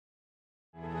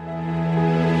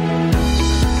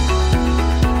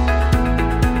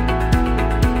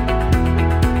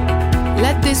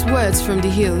Words from the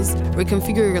hills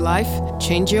reconfigure your life,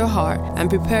 change your heart, and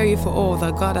prepare you for all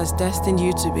that God has destined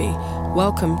you to be.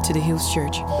 Welcome to the Hills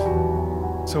Church.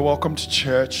 So welcome to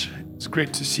church. It's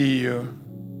great to see you.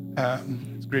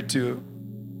 It's great to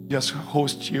just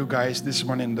host you guys this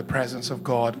morning in the presence of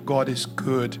God. God is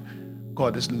good.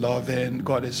 God is loving.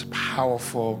 God is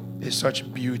powerful. There's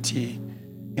such beauty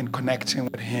in connecting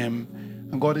with Him.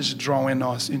 And God is drawing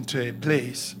us into a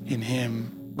place in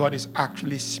Him. God is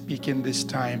actually speaking this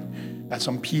time that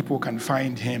some people can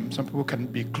find Him. Some people can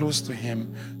be close to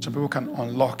Him. Some people can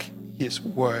unlock His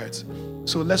words.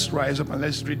 So let's rise up and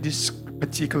let's read this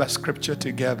particular scripture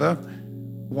together.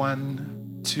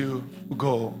 1, 2,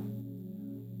 go.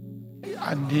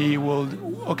 And He will,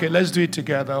 let's do it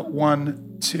together.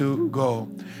 1, 2,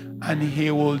 go. And He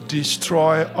will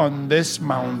destroy on this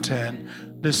mountain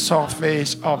the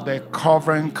surface of the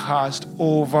covering cast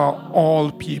over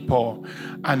all people,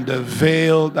 and the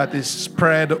veil that is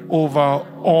spread over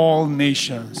all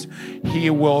nations.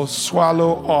 He will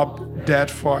swallow up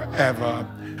death forever.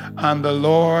 And the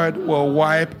Lord will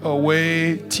wipe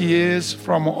away tears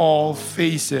from all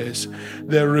faces.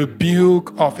 The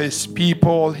rebuke of His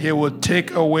people He will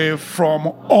take away from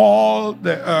all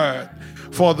the earth.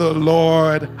 For the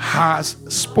Lord has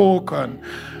spoken.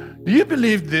 Do you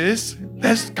believe this?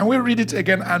 Can we read it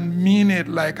again and mean it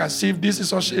like as if this is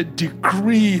such a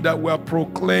decree that we're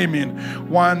proclaiming?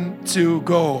 1, 2,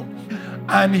 go.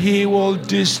 And He will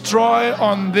destroy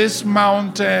on this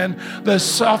mountain the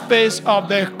surface of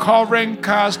the covering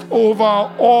cast over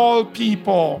all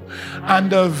people,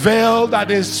 and the veil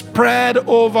that is spread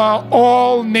over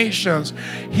all nations.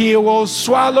 He will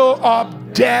swallow up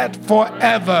death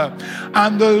forever,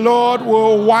 and the Lord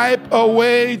will wipe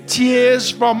away tears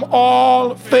from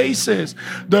all faces.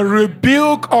 The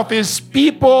rebuke of His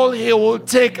people He will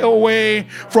take away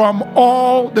from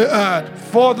all the earth,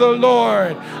 for the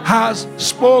Lord has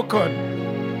spoken.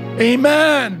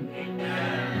 Amen.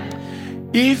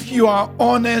 If you are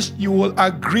honest, you will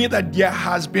agree that there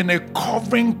has been a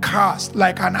covering cast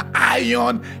like an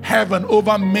iron heaven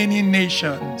over many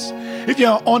nations. If you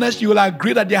are honest, you will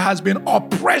agree that there has been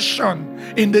oppression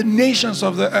in the nations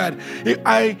of the earth.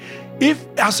 If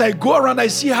as I go around, I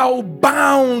see how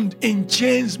bound in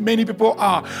chains many people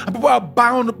are. And people are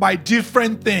bound by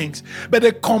different things. But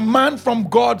the command from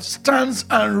God stands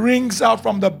and rings out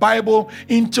from the Bible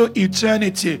into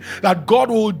eternity, that God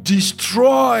will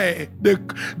destroy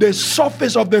the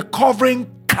surface of the covering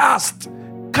cast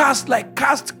like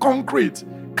cast concrete.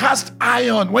 Cast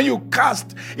iron. When you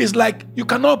cast, it's like you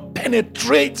cannot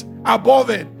penetrate above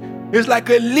it. It's like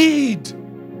a lid.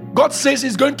 God says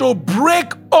He's going to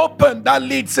break open that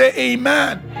lid. Say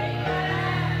amen.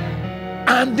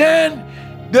 And then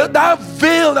that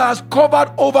veil that has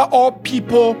covered over all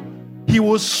people, He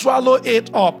will swallow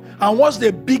it up. And what's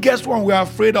the biggest one we are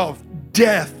afraid of?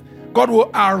 Death. God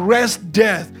will arrest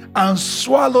death and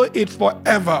swallow it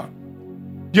forever.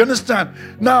 Do you understand?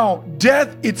 Now,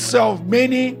 death itself,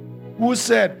 many who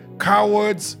said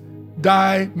cowards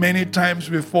die many times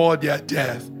before their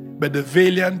death, but the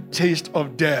valiant taste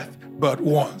of death but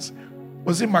once.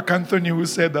 Was it Mark Antony who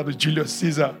said that to Julius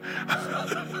Caesar?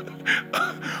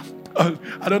 I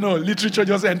don't know, literature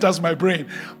just enters my brain.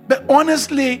 But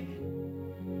honestly,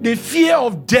 the fear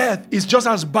of death is just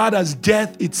as bad as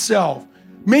death itself.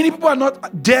 Many people are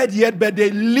not dead yet, but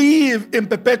they live in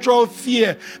perpetual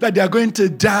fear that they are going to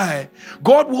die.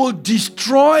 God will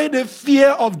destroy the fear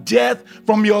of death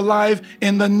from your life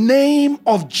in the name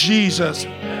of Jesus.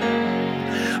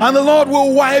 And the Lord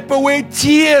will wipe away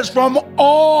tears from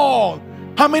all.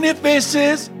 How many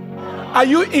faces? Are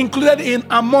you included in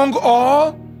among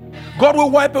all? God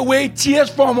will wipe away tears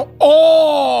from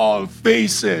all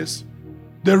faces.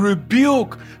 The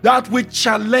rebuke, that which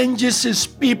challenges His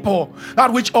people,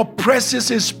 that which oppresses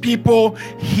His people,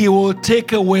 He will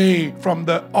take away from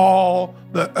all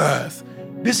the earth.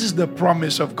 This is the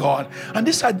promise of God. And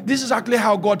this is actually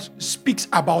how God speaks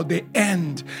about the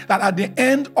end. That at the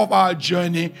end of our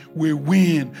journey, we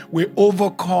win, we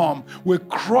overcome, we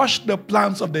crush the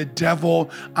plans of the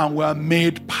devil, and we are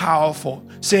made powerful.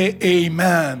 Say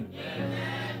amen.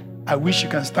 I wish you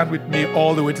can stand with me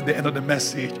all the way to the end of the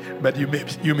message, but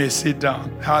you may sit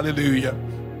down. Hallelujah.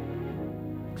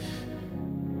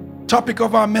 Topic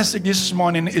of our message this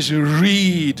morning is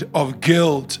rid of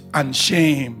guilt and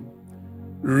shame.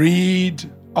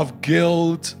 Rid of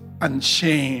guilt and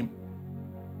shame.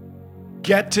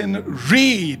 Getting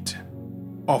rid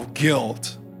of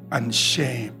guilt and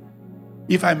shame.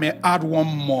 If I may add one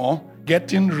more,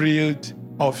 getting rid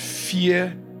of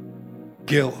fear,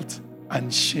 guilt,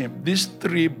 and shame. These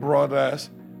three brothers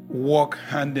walk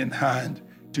hand in hand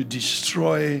to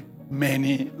destroy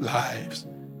many lives.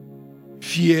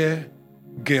 Fear,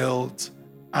 guilt,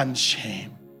 and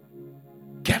shame.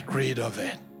 Get rid of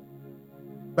it.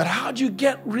 But how do you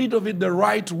get rid of it the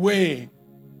right way?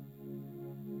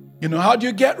 You know, how do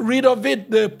you get rid of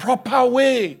it the proper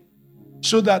way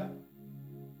so that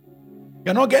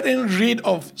you're not getting rid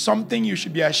of something you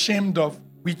should be ashamed of,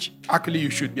 which actually you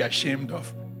should be ashamed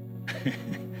of?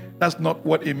 That's not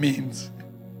what it means.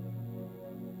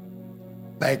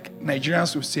 Like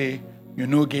Nigerians will say, you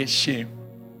no get shame.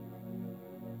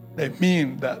 They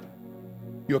mean that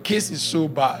your case is so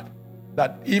bad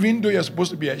that even though you're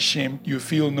supposed to be ashamed, you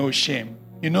feel no shame.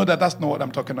 You know that that's not what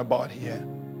I'm talking about here.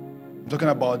 I'm talking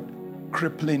about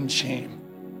crippling shame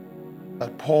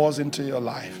that pours into your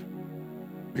life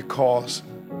because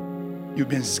you've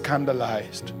been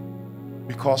scandalized,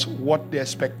 because what the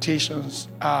expectations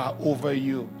are over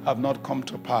you have not come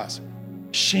to pass.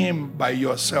 Shame by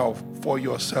yourself, for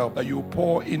yourself, that you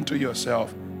pour into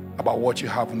yourself about what you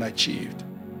haven't achieved.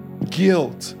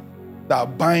 Guilt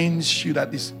that binds you,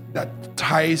 that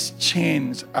ties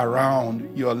chains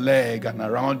around your leg and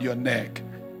around your neck,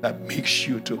 that makes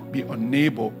you to be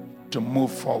unable to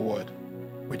move forward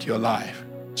with your life.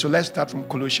 So let's start from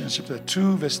Colossians chapter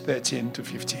 2, verse 13 to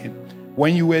 15.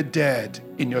 When you were dead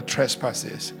in your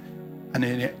trespasses and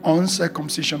in the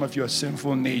uncircumcision of your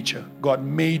sinful nature, God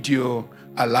made you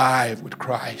alive with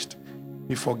Christ.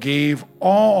 He forgave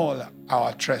all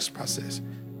our trespasses,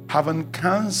 having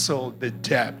canceled the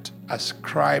debt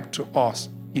ascribed to us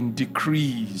in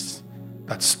decrees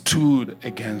that stood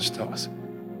against us.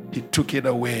 He took it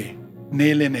away,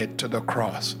 nailing it to the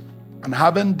cross. And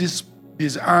having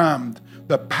disarmed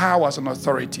the powers and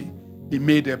authority, he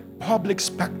made a public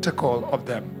spectacle of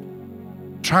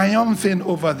them, triumphing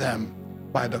over them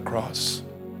by the cross.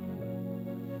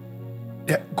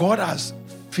 God has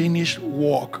finished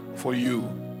work for you.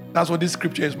 That's what this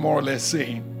scripture is more or less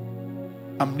saying.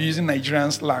 I'm using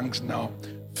Nigerian slangs now.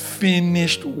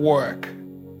 Finished work.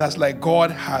 That's like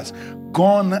God has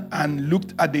gone and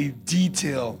looked at the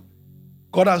detail.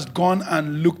 God has gone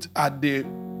and looked at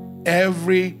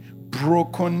every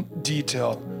broken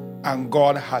detail, and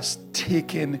God has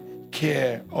taken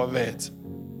care of it.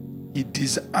 He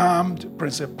disarmed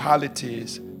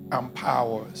principalities and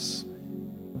powers.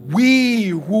 We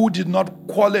who did not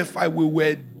qualify, we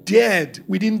were dead.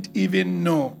 We didn't even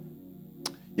know.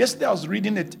 Yesterday I was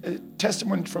reading a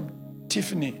testimony from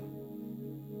Tiffany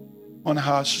on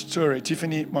her story.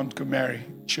 Tiffany Montgomery,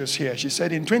 she was here. She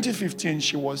said in 2015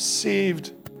 she was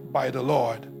saved by the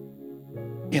Lord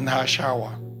in her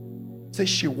shower. Said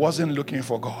she wasn't looking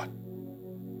for God.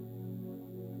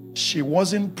 She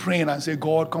wasn't praying and say,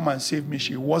 God, come and save me.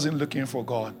 She wasn't looking for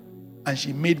God. And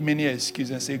she made many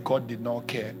excuses and said God did not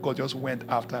care. God just went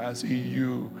after her and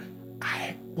said,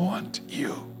 I want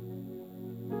you.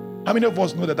 How many of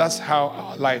us know that that's how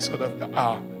our lives sort of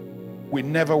are? We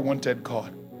never wanted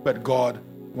God, but God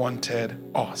wanted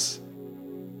us.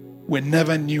 We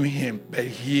never knew him, but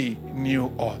he knew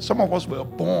us. Some of us were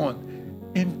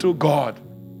born into God.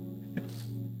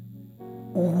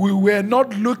 We were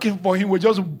not looking for him. We're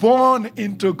just born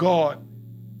into God.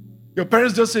 Your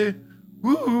parents just say,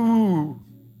 ooh,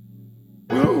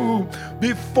 ooh.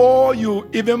 Before you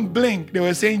even blink, they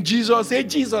were saying, Jesus, say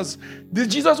Jesus. This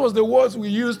Jesus was the words we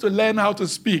used to learn how to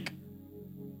speak.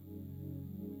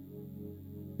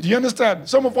 Do you understand?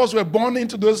 Some of us were born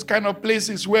into those kind of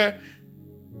places where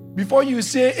before you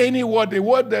say any word,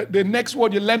 the next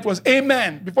word you learned was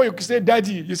amen. Before you say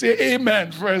daddy, you say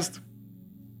amen first.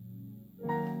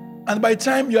 And by the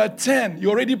time you are 10,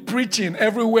 you're already preaching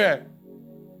everywhere.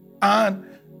 And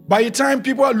by the time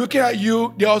people are looking at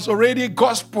you, there's already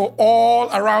gospel all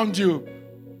around you.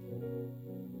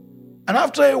 And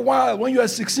after a while, when you are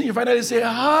 16, you finally say,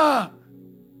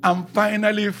 I'm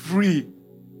finally free.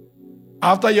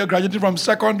 After you're graduating from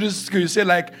secondary school, you say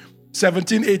like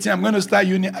 17, 18, I'm going to start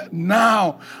uni.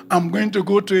 Now I'm going to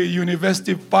go to a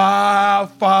university far,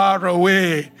 far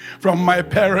away from my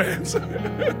parents.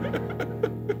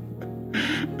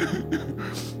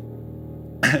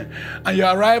 And you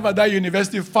arrive at that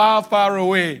university far, far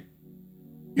away.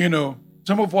 You know,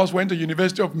 some of us went to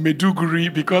University of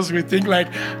Maiduguri because we think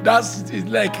like that's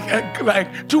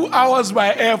like 2 hours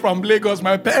by air from Lagos.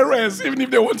 My parents, even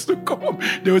if they want to come,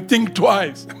 they would think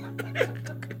twice.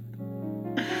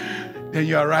 Then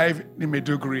you arrive in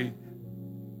Maiduguri,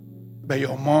 but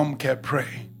your mom kept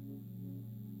praying.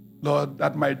 Lord,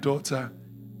 that my daughter,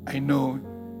 I know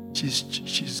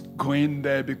she's going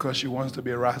there because she wants to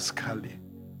be rascally.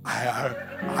 I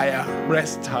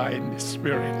arrest her in the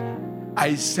spirit.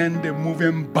 I send a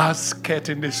moving basket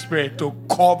in the spirit to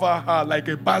cover her like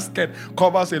a basket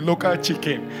covers a local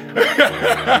chicken.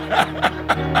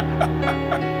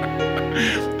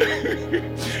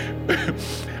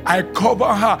 I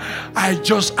cover her. I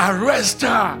just arrest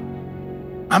her.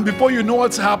 And before you know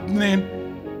what's happening,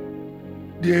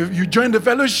 you join the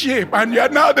fellowship and you're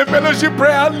now the fellowship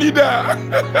prayer leader.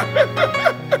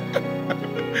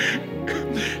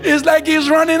 It's like he's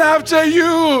running after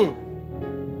you.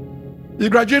 You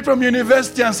graduate from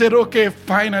university and said, okay,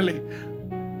 finally,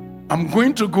 I'm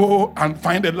going to go and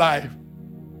find a life.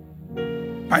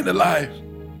 Find a life.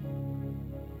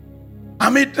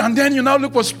 And then you now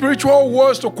look for spiritual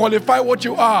words to qualify what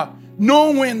you are,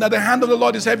 knowing that the hand of the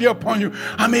Lord is heavy upon you.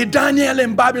 I'm a Daniel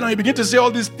in Babylon. You begin to say all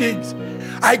these things.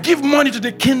 I give money to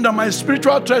the kingdom, my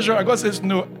spiritual treasure. And God says,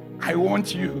 no, I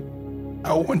want you.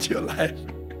 I want your life.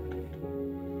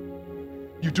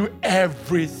 You do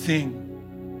everything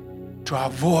to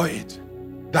avoid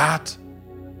that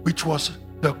which was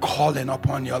the calling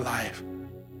upon your life.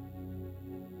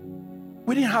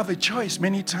 We didn't have a choice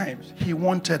many times. He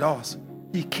wanted us.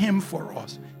 He came for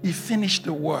us. He finished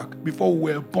the work before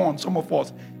we were born. Some of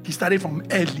us, he started from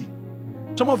early.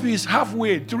 Some of you is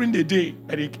halfway during the day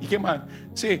and he came and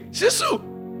say, Sisu,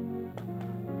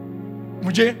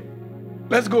 Muje,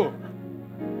 let's go.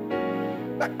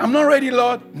 I'm not ready,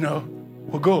 Lord. No,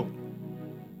 we'll go.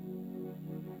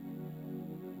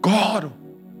 God,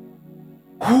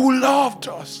 who loved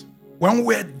us when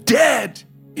we're dead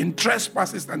in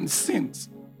trespasses and sins,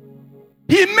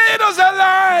 he made us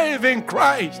alive in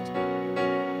Christ.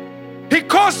 He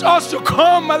caused us to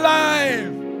come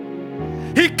alive.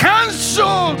 He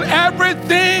canceled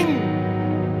everything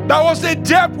that was a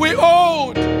debt we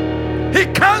owed. He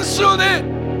canceled it.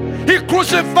 He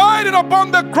crucified it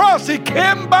upon the cross. He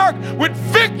came back with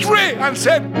victory and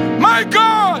said, my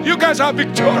God, you guys are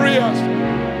victorious.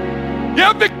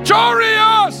 You're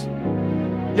victorious.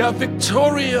 You're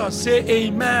victorious. Say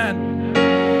amen.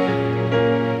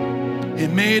 He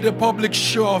made a public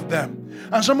show of them.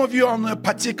 And some of you are on a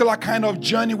particular kind of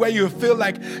journey where you feel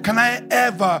like, can I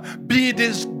ever be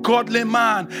this godly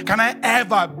man? Can I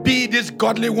ever be this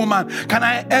godly woman? Can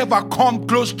I ever come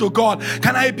close to God?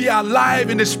 Can I be alive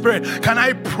in the Spirit? Can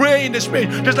I pray in the Spirit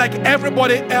just like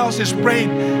everybody else is praying?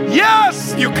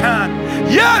 Yes, you can.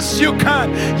 Yes, you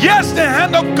can. Yes, the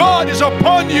hand of God is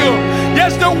upon you.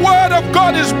 Yes, the word of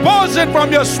God is buzzing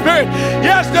from your spirit.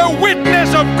 Yes, the witness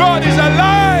of God is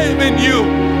alive in you.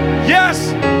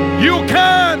 Yes, you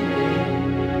can.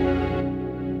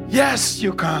 Yes,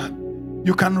 you can.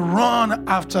 You can run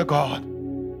after God.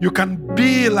 You can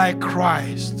be like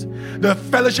Christ. The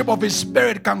fellowship of His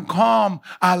Spirit can come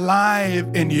alive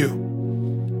in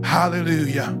you.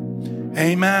 Hallelujah.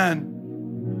 Amen.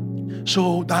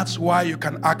 So that's why you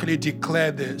can actually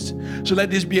declare this. So let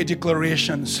this be a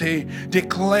declaration. Say,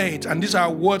 declare it. And these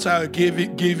are words I are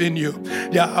giving you.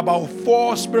 There are about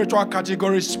 4 spiritual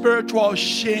categories: spiritual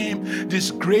shame,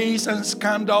 disgrace and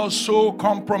scandal, soul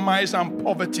compromise and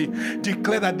poverty.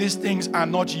 Declare that these things are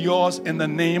not yours in the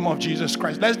name of Jesus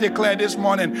Christ. Let's declare this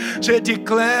morning. Say,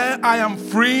 declare, I am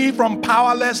free from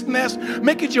powerlessness.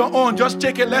 Make it your own. Just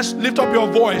take it. Let's lift up your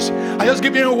voice. I just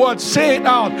give you a word. Say it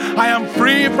out. I am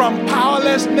free from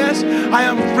powerlessness. I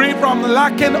am free from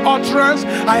lacking utterance.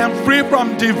 I am free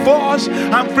from divorce.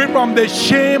 I'm free from the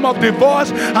shame of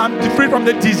divorce. I'm free from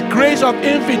the disgrace of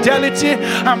infidelity.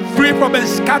 I'm free from a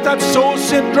scattered soul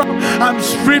syndrome. I'm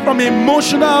free from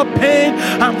emotional pain.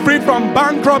 I'm free from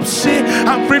bankruptcy.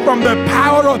 I'm free from the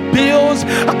power of bills.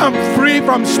 I'm free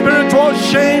from spiritual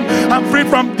shame. I'm free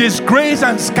from disgrace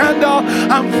and scandal.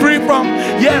 I'm free from,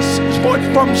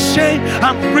 from shame.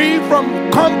 I'm free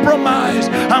from compromise.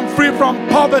 I'm free from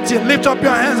poverty. Lift up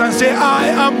your hands and say, I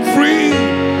am free.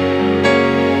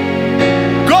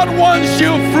 God wants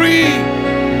you free.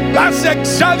 That's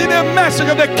exactly the message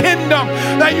of the kingdom.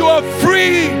 That you are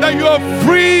free. That you are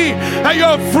free. That you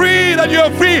are free. That you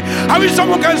are free. I wish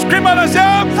someone can scream out and say,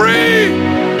 I'm free.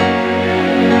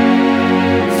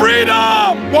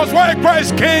 Freedom was why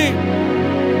Christ came.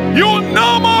 You'll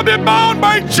no more be bound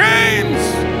by chains.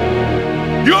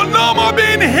 You'll no more be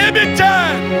inhibited.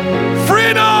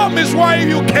 Freedom is why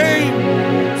you came.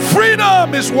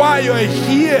 Freedom is why you're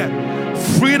here.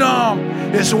 Freedom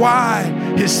is why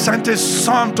He sent His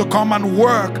Son to come and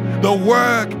work the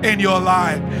work in your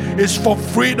life. It's for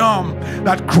freedom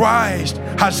that Christ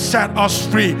has set us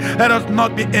free. Let us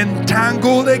not be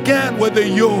entangled again with the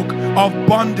yoke of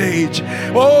bondage.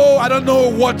 Oh, I don't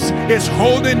know what is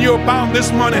holding you bound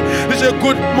this morning. This is a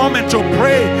good moment to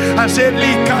pray and say,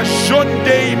 Lika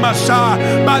Shonde Masa,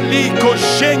 Baliko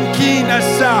Shenki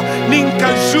Nasa,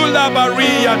 Ninka Zula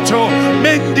Bariato,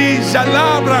 Mendi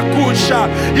Zalabra Kusha,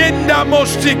 Yenda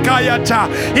Mostikayata,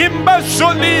 Imba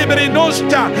Solibri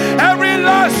Nosta. Every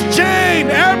last chain,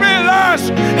 every last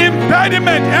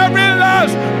impediment, every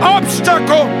last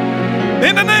obstacle,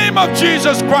 in the name of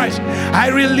Jesus Christ, I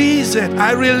release it.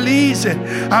 I release it.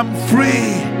 I'm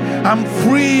free. I'm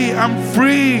free. I'm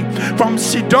free from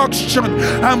seduction.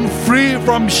 I'm free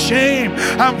from shame.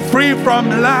 I'm free from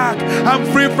lack. I'm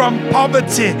free from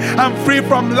poverty. I'm free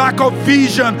from lack of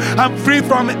vision. I'm free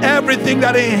from everything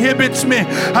that inhibits me.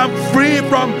 I'm free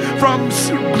from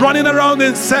running around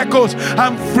in circles.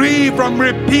 I'm free from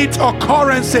repeat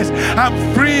occurrences.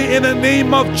 I'm free in the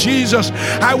name of Jesus.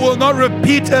 I will not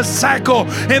repeat a cycle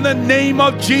in the name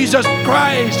of Jesus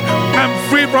Christ. I'm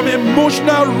free from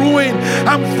emotional ruin.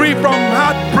 I'm free from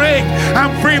heartbreak.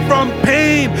 I'm free from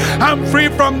pain. I'm free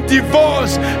from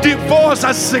divorce. Divorce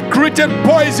has secreted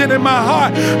poison in my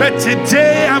heart, but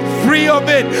today I'm free of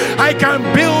it. I can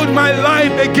build my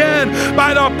life again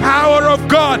by the power of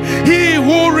God. He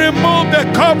who removed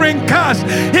the covering cast,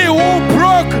 he who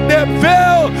broke the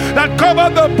veil that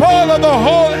covered the pole of the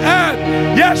whole earth.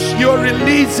 Yes, you're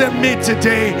releasing me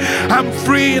today. I'm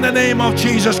free in the name of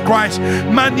Jesus Christ.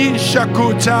 Manin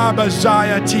shakuta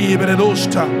bazaya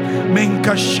tibredosta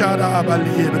minka shara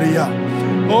balibria.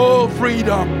 Oh,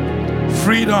 freedom,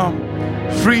 freedom,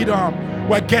 freedom.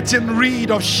 We're getting rid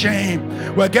of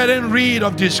shame. We're getting rid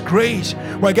of disgrace.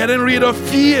 We're getting rid of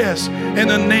fears in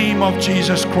the name of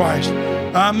Jesus Christ.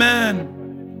 Amen.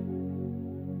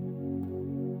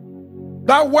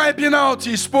 That wiping out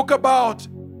he spoke about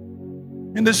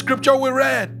in the scripture we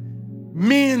read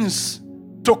means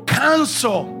to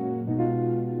cancel.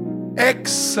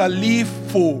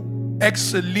 Exalifo.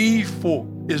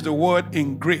 Exalifo is the word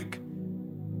in Greek.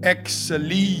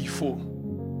 Exalifo.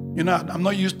 You know, I'm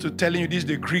not used to telling you this,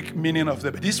 the Greek meaning of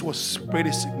it, but this was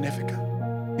pretty significant.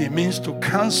 It means to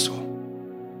cancel.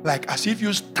 Like as if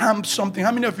you stamp something.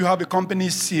 How many of you have a company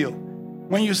seal?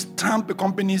 When you stamp a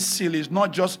company seal, it's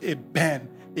not just a pen.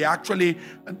 It actually,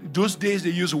 those days they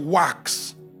use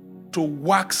wax to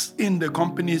wax in the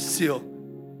company seal.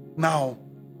 Now,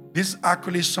 this is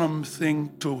actually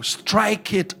something to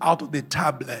strike it out of the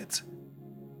tablet.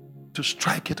 To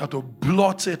strike it out, to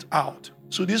blot it out.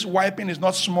 So this wiping is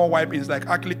not small wiping, it's like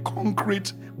actually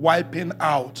concrete wiping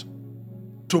out.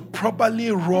 To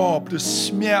properly rub, to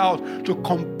smear out, to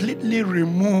completely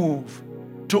remove,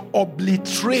 to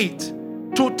obliterate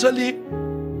totally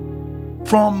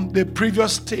from the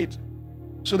previous state.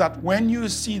 So that when you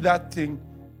see that thing,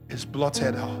 it's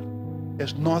blotted out.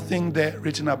 There's nothing there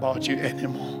written about you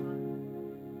anymore.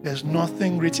 There's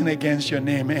nothing written against your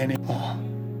name anymore.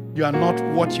 You are not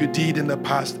what you did in the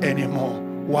past anymore.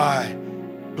 Why?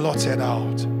 Blotted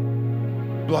out.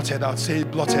 Blotted out. Say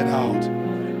blotted out.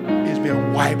 It's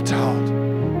been wiped out.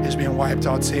 It's been wiped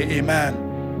out. Say amen.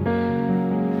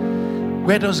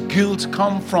 Where does guilt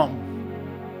come from?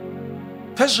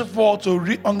 First of all,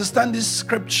 to understand this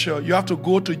scripture, you have to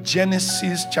go to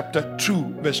Genesis chapter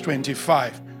 2, verse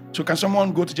 25. So can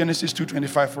someone go to Genesis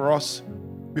 2:25 for us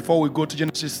before we go to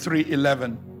Genesis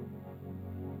 3:11?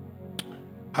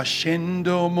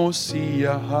 Hashendo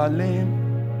Mosia Halem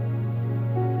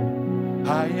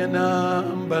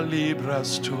Hayanam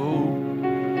Balibrasto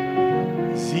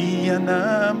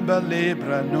Zianam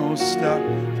Balibra Nosta.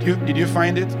 Did you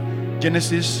find it?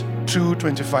 Genesis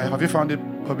 2:25. Have you found it,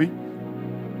 Bobby?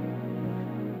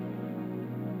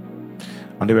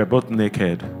 And they were both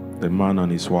naked, the man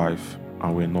and his wife,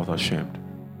 and were not ashamed.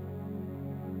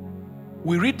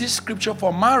 We read this scripture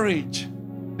for marriage.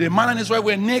 The man and his wife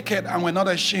were naked and were not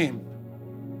ashamed.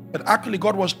 But actually,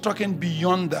 God was talking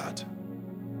beyond that.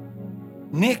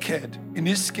 Naked, in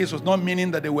this case, was not meaning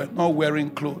that they were not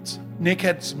wearing clothes.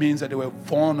 Naked means that they were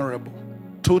vulnerable,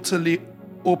 totally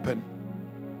open,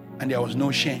 and there was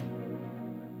no shame.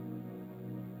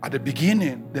 At the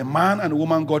beginning, the man and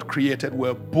woman God created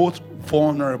were both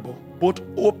vulnerable, both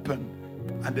open,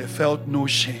 and they felt no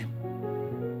shame.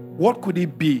 What could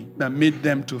it be that made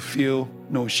them to feel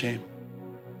no shame?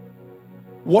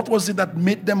 What was it that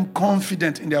made them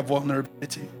confident in their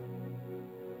vulnerability?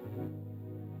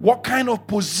 What kind of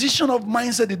position of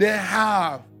mindset did they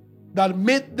have that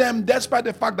made them, despite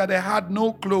the fact that they had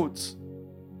no clothes?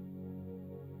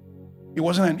 It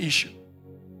wasn't an issue.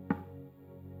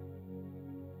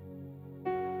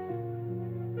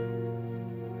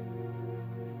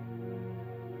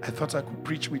 thought I could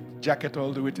preach with jacket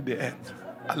all the way to the end.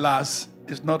 Alas,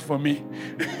 it's not for me.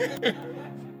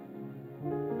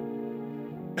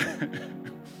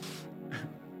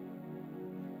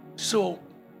 So,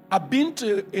 I've been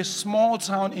to a small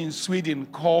town in Sweden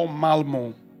called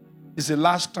Malmö. It's the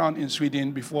last town in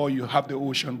Sweden before you have the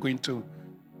ocean going to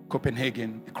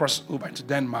Copenhagen. You cross over into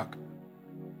Denmark.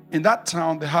 In that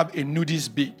town, they have a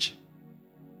nudist beach.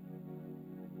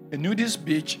 A nudist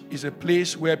beach is a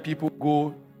place where people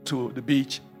go to the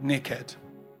beach naked.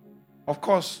 Of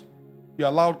course, you're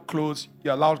allowed clothes,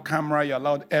 you're allowed camera, you're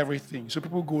allowed everything. So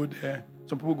people go there.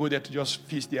 Some people go there to just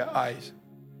feast their eyes.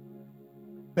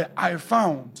 But I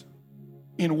found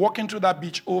in walking through that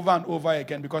beach over and over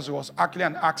again, because it was actually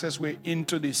an access way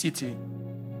into the city,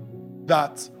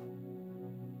 that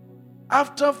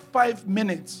after 5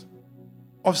 minutes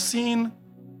of seeing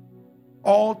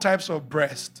all types of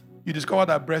breast, you discover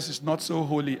that breast is not so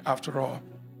holy after all.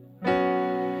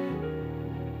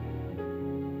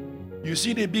 You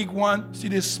see the big one, see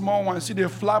the small one, see the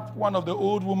flap one of the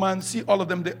old woman, see all of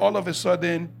them, all of a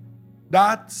sudden,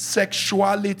 that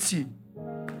sexuality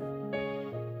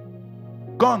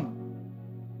gone.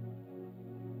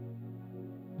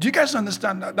 Do you guys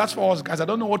understand that? That's for us guys. I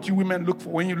don't know what you women look for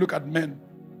when you look at men.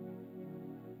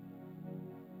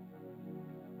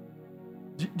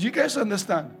 Do you guys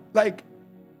understand? Like,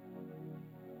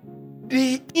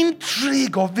 the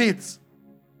intrigue of it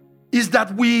is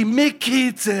that we make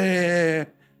it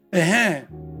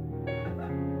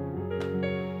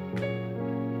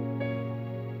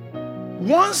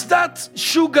once that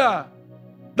sugar,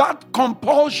 that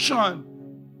compulsion,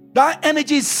 that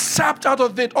energy is sapped out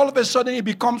of it, all of a sudden it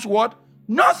becomes what?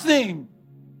 Nothing.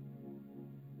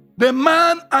 The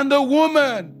man and the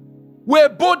woman were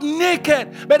both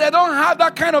naked, but they don't have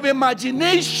that kind of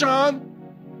imagination.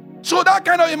 So that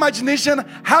kind of imagination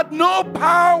had no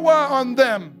power on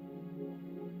them.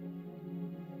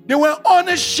 They were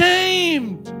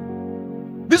unashamed.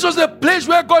 This was the place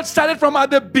where God started from at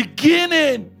the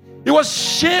beginning. It was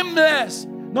shameless.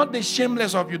 Not the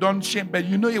shameless of you don't shame, but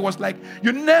it was like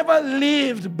you never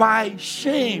lived by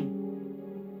shame.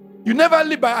 You never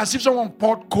live by as if someone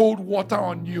poured cold water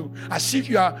on you, as if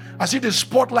the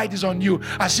spotlight is on you,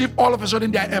 as if all of a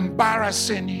sudden they are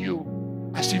embarrassing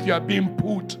you, as if you are being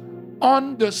put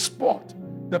on the spot.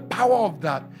 The power of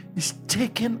that is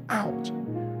taken out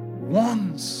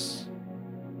once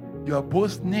you are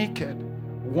both naked.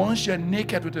 Once you're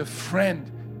naked with a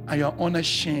friend and you're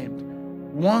unashamed.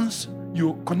 Once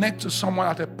you connect to someone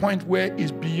at a point where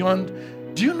it's beyond.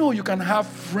 Do you know you can have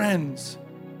friends?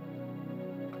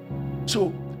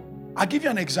 So, I'll give you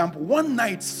an example. One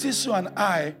night, Sisu and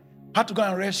I had to go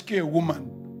and rescue a woman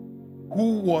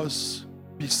who was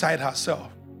beside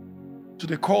herself. So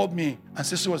they called me, and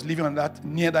Sisu was living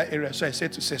near that area. So I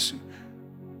said to Sisu,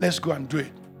 let's go and do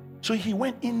it. So he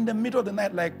went in the middle of the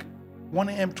night, like 1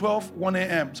 a.m., 1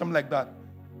 a.m., something like that.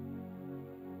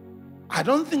 I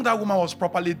don't think that woman was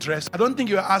properly dressed. I don't think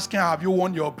you were asking her, have you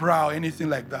worn your bra or anything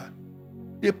like that.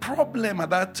 The problem at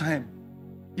that time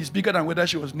is bigger than whether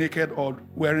she was naked or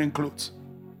wearing clothes.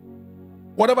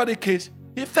 Whatever the case,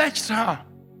 he fetched her.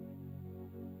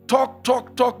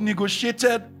 Talk,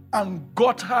 negotiated, and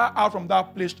got her out from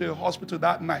that place to a hospital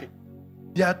that night.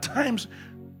 There are times,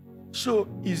 so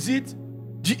is it,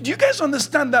 do you guys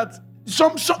understand that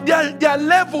there are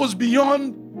levels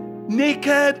beyond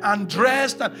naked and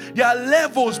dressed, and there are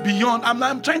levels beyond.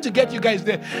 I'm trying to get you guys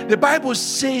there. The Bible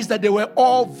says that they were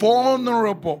all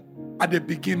vulnerable at the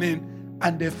beginning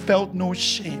and they felt no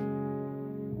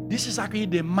shame. This is actually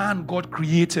the man God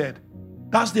created.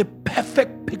 That's the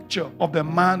perfect picture of the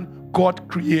man God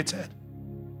created.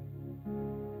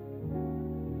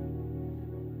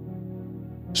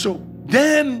 So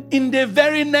then in the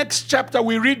very next chapter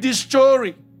we read this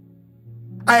story.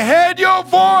 I heard your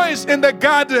voice in the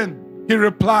garden, he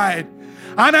replied,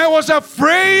 and I was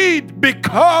afraid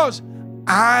because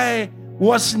I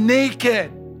was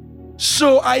naked.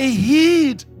 So I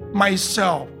hid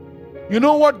myself. You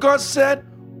know what God said?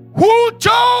 Who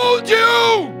told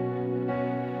you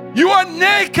you are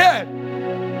naked?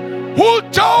 Who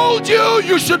told you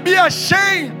you should be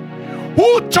ashamed?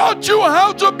 Who taught you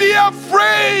how to be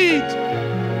afraid?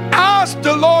 Ask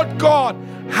the Lord God,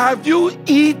 have you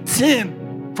eaten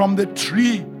from the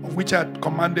tree of which I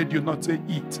commanded you not to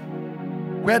eat?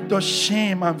 Where does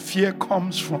shame and fear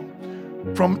comes from?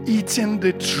 From eating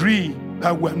the tree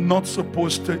that we're not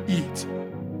supposed to eat.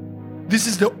 This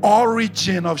is the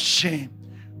origin of shame.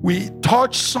 We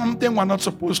touch something we're not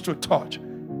supposed to touch.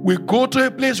 We go to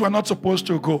a place we're not supposed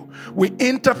to go. We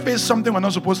interface something we're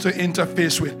not supposed to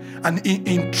interface with. And it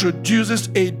introduces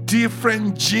a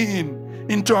different gene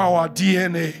into our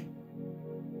DNA.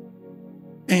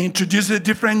 introduce a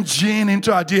different gene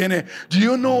into our DNA. Do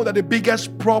you know that the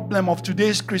biggest problem of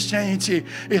today's Christianity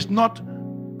is not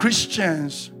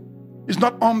Christians, it's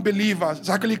not unbelievers, it's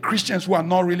actually Christians who are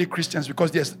not really Christians,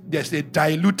 because there's a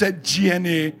diluted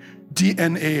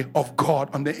DNA of God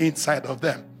on the inside of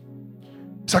them.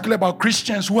 It's actually about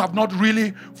Christians who have not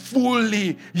really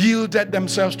fully yielded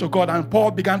themselves to God. And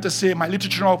Paul began to say, my little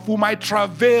children, of whom I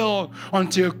travail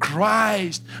until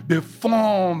Christ be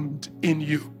formed in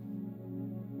you.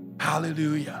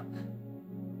 Hallelujah.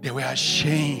 They were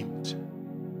ashamed.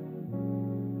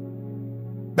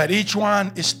 But each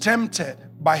one is tempted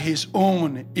by his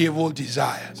own evil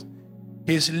desires.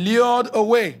 He is lured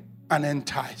away and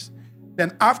enticed.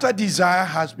 Then after desire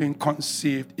has been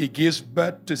conceived, it gives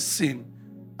birth to sin.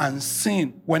 And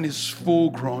sin, when it's full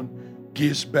grown,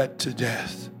 gives birth to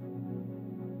death.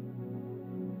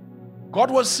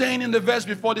 God was saying in the verse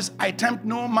before this, I tempt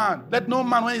no man. Let no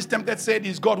man, when he's tempted, say it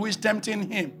is God who is tempting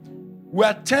him. We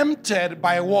are tempted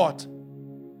by what?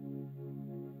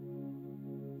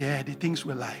 Yeah, the things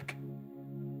we like.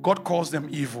 God calls them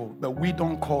evil, but we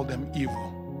don't call them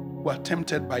evil. We are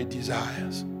tempted by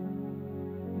desires.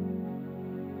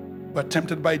 We are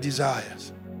tempted by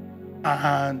desires.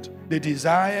 And the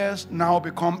desires now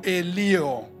become a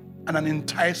lure and an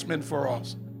enticement for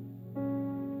us.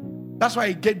 That's why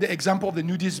I get the example of the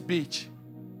nudist beach.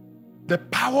 The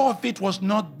power of it was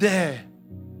not there.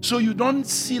 So you don't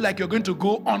see like you're going to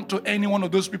go onto any one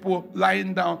of those people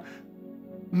lying down.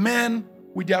 Men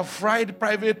with their fried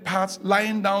private parts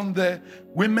lying down there.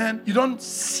 Women, you don't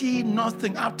see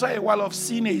nothing. After a while of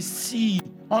seeing a sea,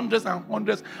 hundreds and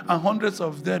hundreds and hundreds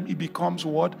of them, it becomes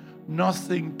what?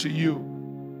 Nothing to you.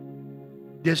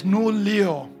 There's no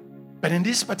lure. But in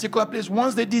this particular place,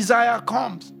 once the desire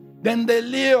comes, then the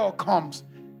lure comes.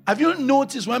 Have you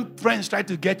noticed when friends try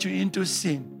to get you into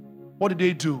sin, what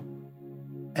do?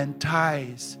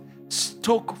 Entice,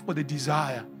 stoke for the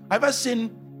desire. Have you ever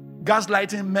seen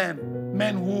gaslighting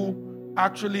men who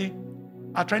actually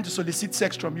are trying to solicit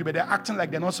sex from you, but they're acting like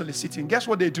they're not soliciting? Guess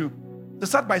what they do? They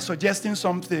start by suggesting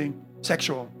something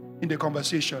sexual in the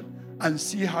conversation and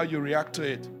see how you react to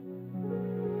it.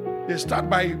 They start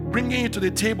by bringing you to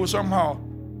the table somehow.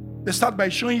 They start by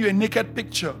showing you a naked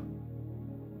picture,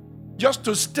 just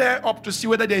to stir up to see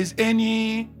whether there is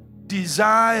any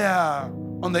desire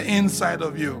on the inside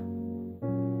of you.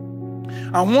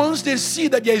 And once they see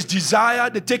that there is desire,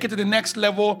 they take it to the next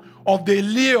level of the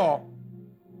lure,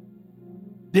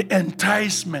 the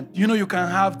enticement. You know you can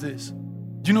have this.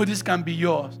 Do you know this can be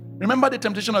yours? Remember the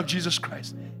temptation of Jesus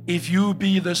Christ. If you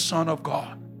be the Son of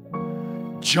God,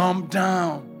 jump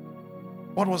down.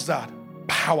 What was that?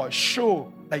 Power.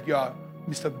 Show like you are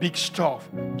Mr. Big Stuff.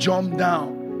 Jump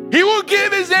down. He will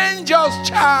give his angels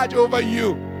charge over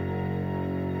you.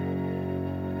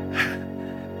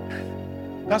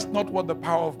 That's not what the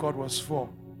power of God was for.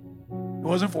 It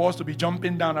wasn't for us to be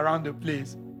jumping down around the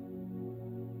place.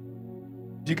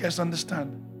 Do you guys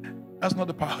understand? That's not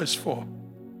the power is for.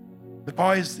 The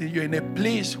power is you're in a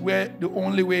place where the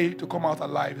only way to come out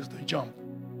alive is to jump.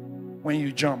 When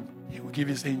you jump, he will give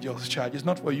his angels charge. It's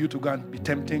not for you to go and be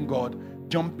tempting God,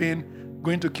 jumping,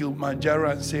 going to Kilimanjaro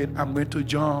and saying, I'm going to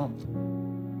jump.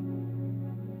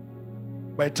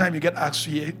 By the time you get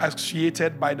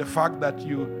asphyxiated by the fact that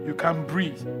you can't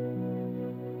breathe,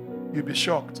 you'll be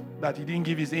shocked that he didn't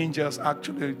give his angels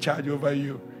actually charge over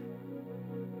you.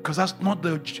 Because that's not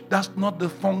the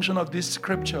function of this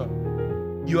scripture.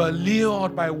 You are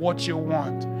lured by what you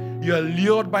want. You are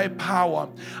lured by power.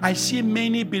 I see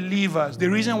many believers, the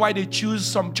reason why they choose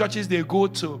some churches they go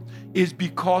to is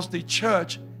because the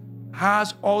church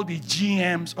has all the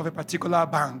GMs of a particular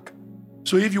bank.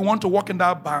 So if you want to work in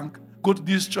that bank, go to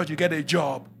this church, you get a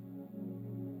job.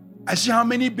 I see how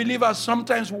many believers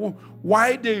sometimes,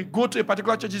 why they go to a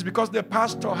particular church is because the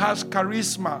pastor has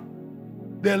charisma.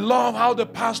 They love how the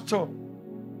pastor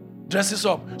dresses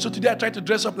up. So today I tried to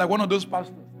dress up like one of those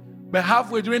pastors. But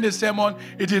halfway during the sermon,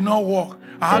 it did not work.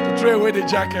 I had to throw away the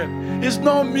jacket. It's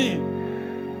not me.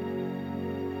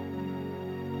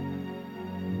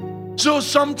 So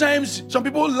sometimes some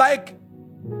people like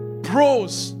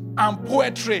prose and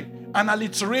poetry and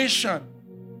alliteration.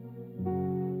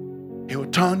 He will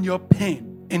turn your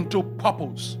pain into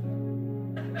purpose.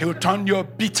 He will turn your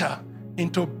bitter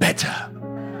into better.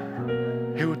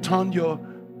 He will turn your,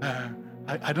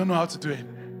 I don't know how to do it.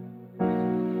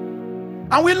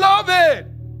 And we love it.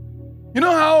 You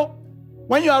know how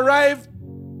when you arrive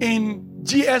in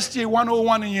GST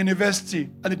 101 in university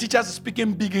and the teachers are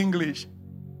speaking big English,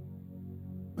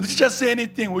 the teachers say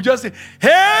anything, we just say,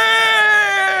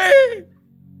 hey!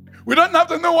 We don't have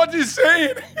to know what he's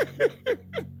saying.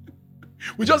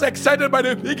 We're just excited by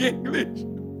the big English.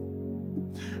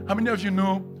 How many of you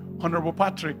know Honorable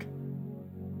Patrick?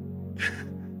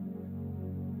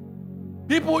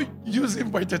 People use him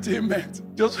for entertainment.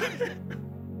 Just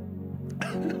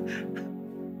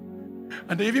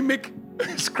and they even make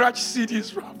scratch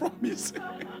CDs from his.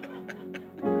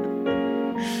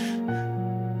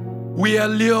 We are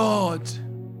lured,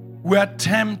 we are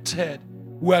tempted,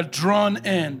 we are drawn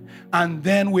in, and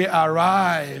then we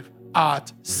arrive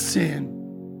at sin.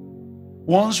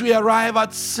 Once we arrive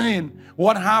at sin,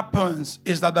 what happens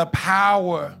is that the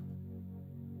power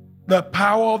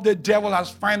of the devil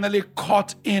has finally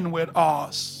caught in with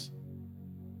us.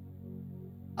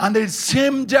 And the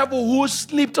same devil who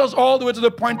slipped us all the way to the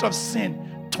point of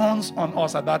sin turns on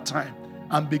us at that time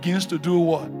and begins to do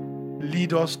what?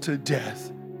 Lead us to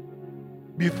death.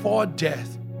 Before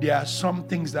death, there are some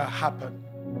things that happen.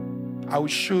 I will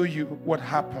show you what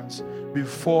happens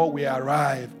before we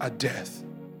arrive at death.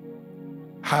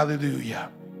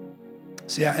 Hallelujah.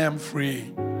 Say, I am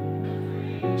free.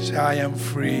 Say, I am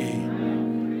free.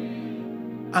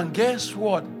 And guess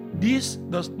what? This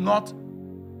is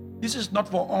not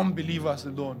for unbelievers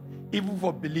alone. Even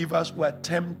for believers who are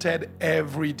tempted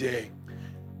every day.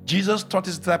 Jesus taught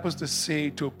his disciples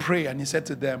to pray, and he said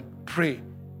to them, pray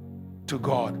to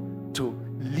God to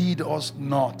lead us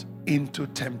not into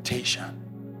temptation.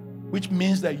 Which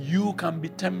means that you can be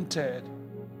tempted.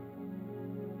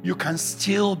 You can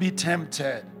still be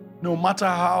tempted. No matter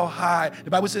how high.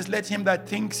 The Bible says, let him that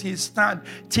thinks he stand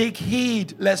take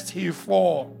heed lest he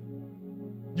fall.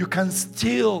 You can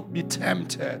still be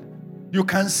tempted. You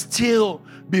can still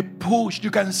be pushed.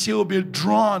 You can still be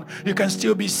drawn. You can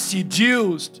still be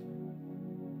seduced.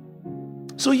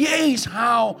 So here is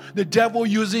how the devil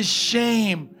uses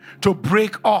shame to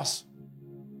break us.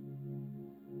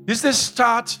 This is the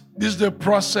start, this is the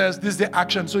process, this is the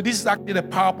action. So this is actually the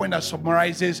PowerPoint that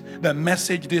summarizes the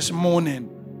message this morning.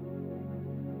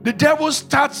 The devil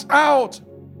starts out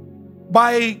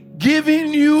by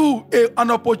giving you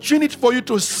an opportunity for you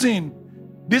to sin.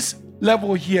 This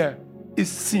level here is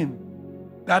sin.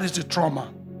 That is the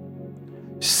trauma.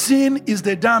 Sin is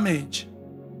the damage.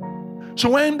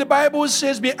 So when the Bible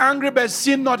says be angry but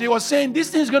sin not, he was saying this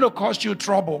thing is going to cause you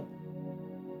trouble.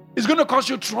 It's going to cause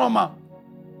you trauma.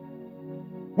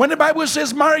 When the Bible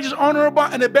says marriage is honorable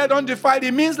and the bed undefiled,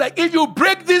 it means like if you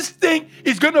break this thing,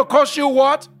 it's going to cause you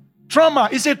what? Trauma.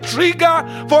 It's a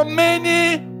trigger for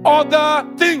many other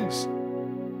things.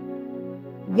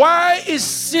 Why is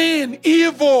sin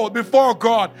evil before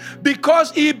God?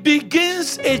 Because it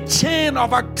begins a chain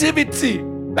of activity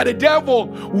that the devil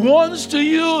wants to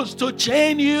use to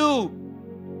chain you.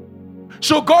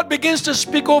 So God begins to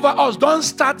speak over us. Don't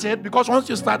start it, because once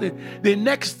you start it, the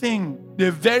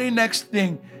very next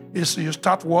thing is you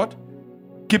start what?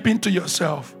 Keeping to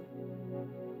yourself.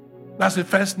 That's the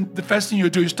first thing you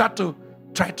do. You start to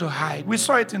try to hide. We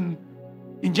saw it in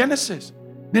Genesis.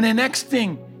 Then the next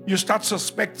thing, you start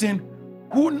suspecting,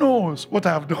 who knows what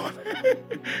I have done?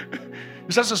 You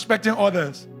start suspecting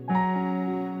others.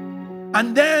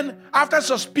 And then after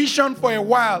suspicion for a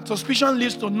while, suspicion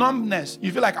leads to numbness.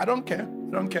 You feel like, I don't care.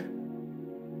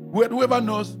 Whoever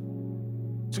knows,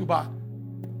 too bad.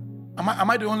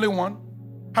 Am I the only one?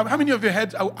 How many of you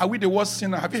heard, are we the worst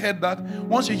sinner? Have you heard that?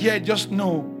 Once you hear it, just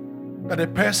know that a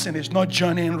person is not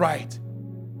journeying right.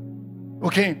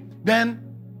 Okay, then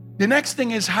the next thing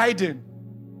is hiding.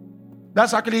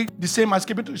 That's actually the same as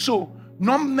keeping to. So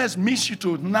numbness makes you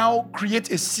to now create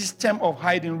a system of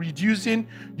hiding, reducing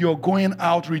your going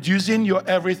out, reducing your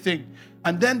everything.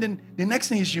 And then the next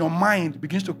thing is your mind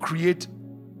begins to create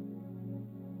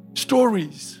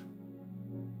stories.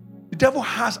 The devil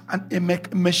has a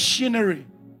machinery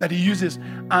that he uses.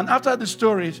 And after the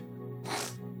stories,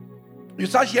 you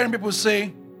start hearing people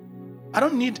say, I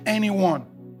don't need anyone.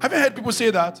 Have you heard people say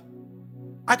that?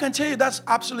 I can tell you that's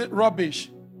absolute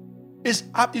rubbish. It's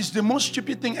the most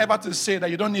stupid thing ever to say that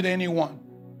you don't need anyone.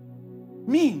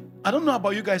 Me, I don't know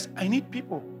about you guys. I need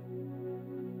people.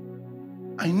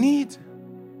 I need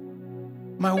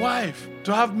my wife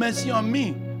to have mercy on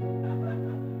me.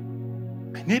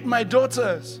 I need my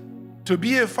daughters to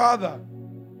be a father.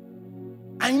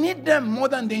 I need them more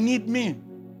than they need me.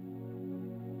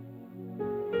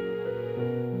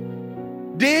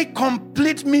 They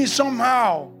complete me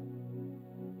somehow.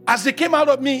 As they came out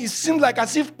of me, it seemed like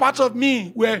as if parts of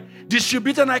me were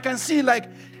distributed, and I can see like,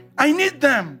 I need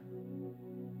them.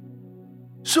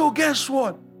 So guess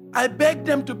what? I beg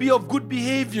them to be of good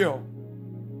behavior.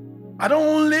 I don't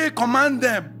only command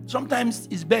them. Sometimes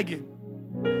it's begging.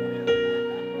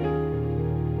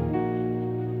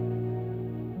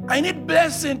 I need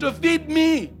blessing to feed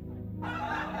me.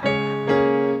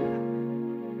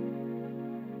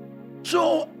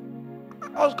 So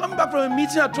I was coming back from a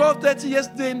meeting at 12:30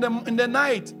 yesterday in the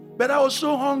night, but I was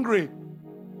so hungry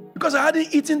because I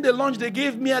hadn't eaten the lunch they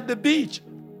gave me at the beach.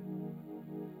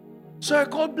 So I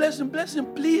called Blessing,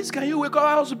 please, can you wake up?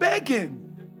 I was begging.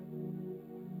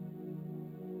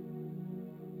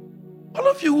 All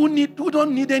of you who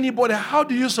don't need anybody, how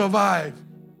do you survive?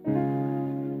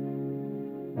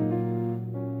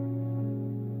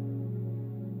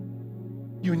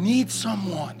 You need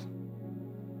someone.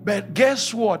 But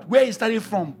guess what? Where it started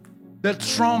from? The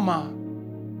trauma.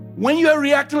 When you are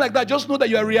reacting like that, just know that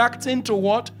you are reacting to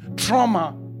what?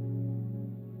 Trauma.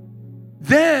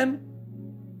 Then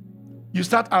you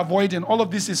start avoiding. All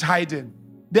of this is hiding.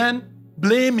 Then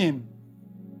blaming.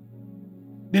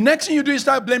 The next thing you do is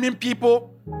start blaming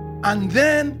people, and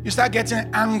then you start getting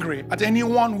angry at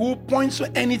anyone who points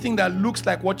to anything that looks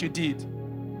like what you did.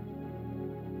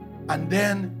 And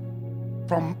then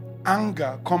from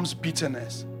anger comes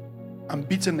bitterness, and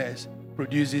bitterness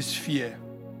produces fear.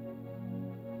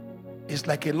 It's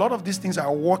like a lot of these things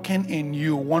are working in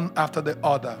you one after the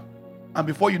other. And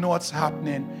before you know what's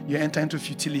happening, you enter into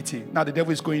futility. Now the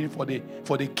devil is going in for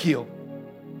the kill.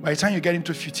 By the time you get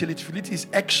into futility is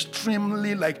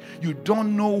extremely like you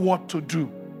don't know what to do.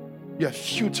 You're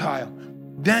futile.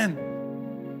 Then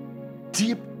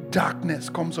deep darkness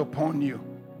comes upon you.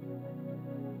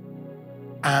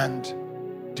 And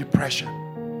depression.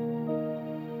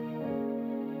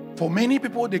 For many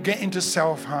people, they get into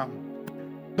self-harm.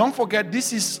 Don't forget,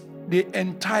 this is the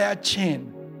entire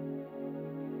chain.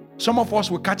 Some of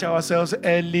us will catch ourselves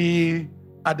early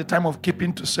at the time of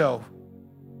keeping to self.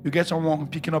 You get someone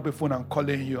picking up a phone and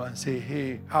calling you and say,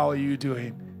 hey, how are you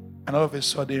doing? And all of a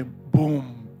sudden,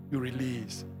 boom, you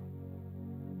release.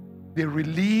 The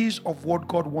release of what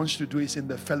God wants to do is in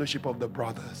the fellowship of the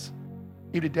brothers.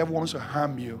 If the devil wants to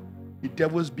harm you, the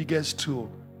devil's biggest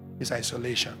tool is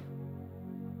isolation.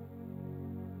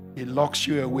 It locks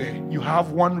you away. You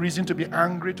have one reason to be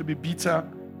angry, to be bitter.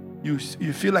 You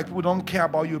feel like people don't care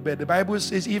about you, but the Bible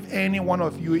says if any one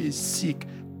of you is sick,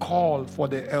 call for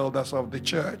the elders of the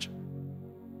church.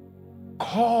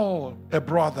 Call a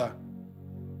brother.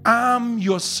 Arm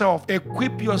yourself.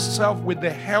 Equip yourself with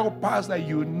the helpers that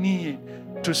you need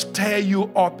to stir you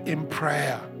up in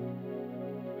prayer.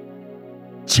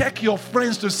 Check your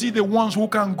friends to see the ones who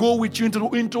can go with you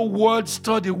into word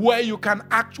study, where you can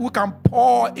who can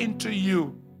pour into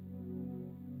you.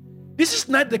 This is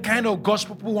not the kind of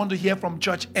gospel people want to hear from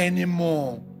church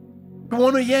anymore. We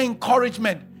want to hear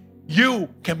encouragement. You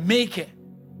can make it.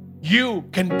 You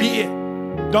can be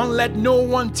it. Don't let no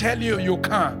one tell you you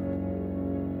can't.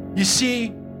 You see,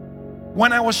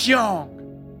 when I was young,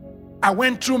 I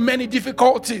went through many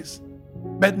difficulties.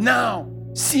 But now,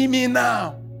 see me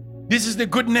now. This is the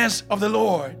goodness of the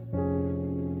Lord.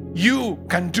 You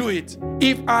can do it.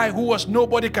 If I, who was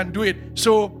nobody, can do it,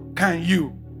 so can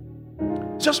you.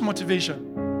 Just motivation.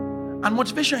 And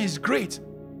motivation is great,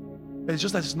 but it's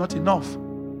just that it's not enough.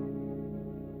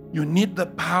 You need the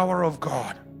power of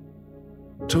God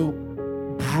to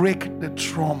break the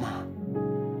trauma.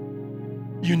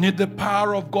 You need the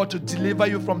power of God to deliver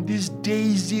you from this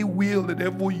daisy wheel the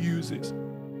devil uses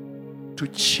to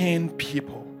chain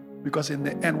people. Because in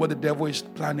the end, what the devil is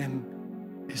planning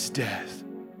is death.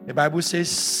 The Bible says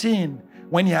sin,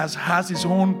 when he has his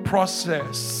own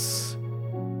process,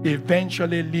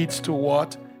 eventually leads to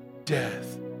what?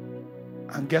 Death.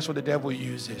 And guess what the devil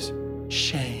uses?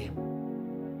 Shame.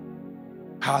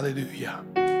 Hallelujah.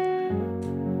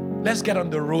 Let's get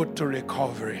on the road to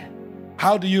recovery.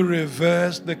 How do you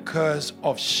reverse the curse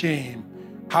of shame?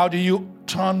 How do you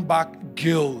turn back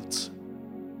guilt?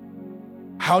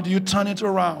 How do you turn it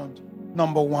around?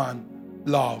 Number one,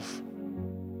 love.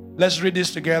 Let's read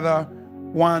this together.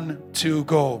 1, 2,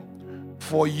 go.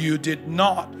 For you did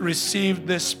not receive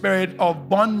the spirit of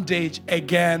bondage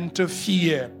again to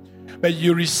fear, but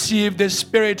you received the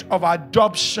spirit of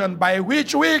adoption by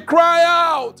which we cry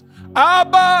out,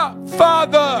 Abba,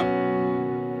 Father.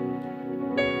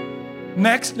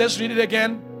 Next, let's read it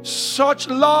again. Such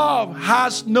love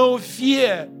has no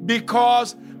fear,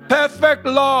 because perfect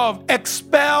love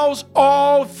expels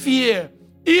all fear.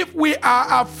 If we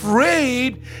are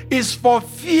afraid, it's for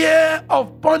fear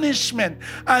of punishment.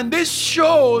 And this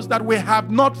shows that we have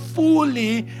not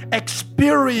fully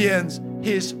experienced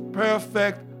His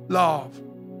perfect love.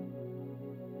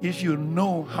 If you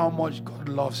know how much God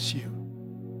loves you,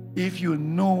 if you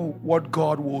know what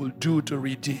God will do to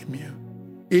redeem you,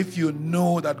 if you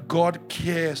know that God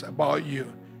cares about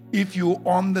you, If you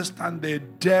understand the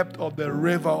depth of the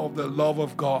river of the love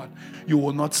of God, you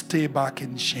will not stay back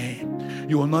in shame.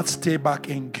 You will not stay back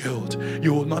in guilt.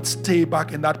 You will not stay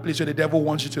back in that place where the devil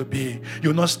wants you to be. You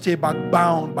will not stay back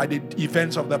bound by the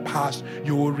events of the past.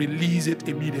 You will release it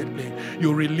immediately.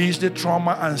 You release the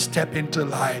trauma and step into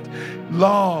light.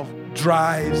 Love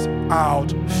drives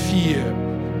out fear.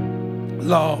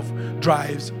 Love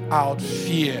drives out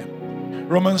fear.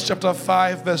 Romans chapter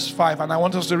 5, verse 5. And I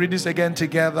want us to read this again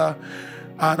together.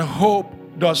 And hope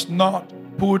does not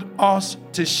put us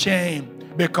to shame,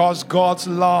 because God's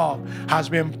love has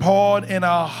been poured in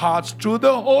our hearts through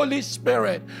the Holy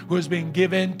Spirit who has been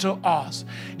given to us.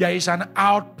 There is an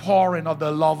outpouring of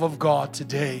the love of God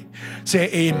today. Say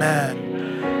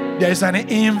amen. There is an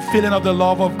infilling of the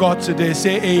love of God today.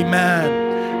 Say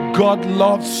amen. God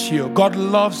loves you. God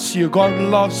loves you. God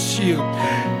loves you.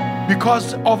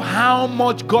 Because of how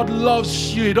much God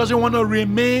loves you, He doesn't want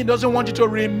you to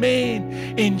remain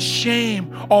in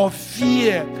shame or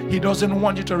fear. He doesn't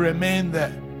want you to remain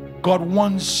there. God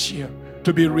wants you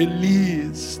to be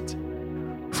released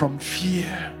from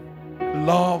fear.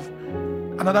 Love.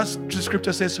 Another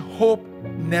scripture says, hope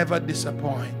never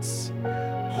disappoints.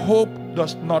 Hope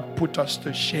does not put us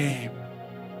to shame.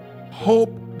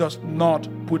 Hope does not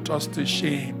put us to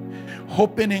shame.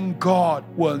 Hoping in God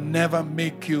will never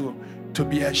make you to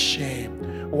be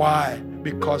ashamed. Why?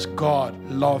 Because God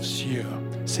loves you.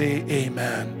 Say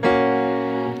amen.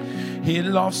 He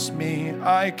loves me.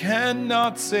 I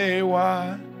cannot say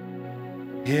why.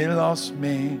 He loves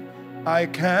me. I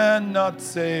cannot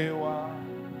say why.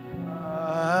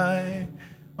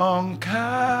 On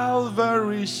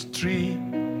Calvary's tree,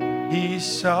 He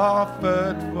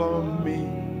suffered for me.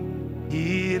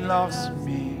 He loves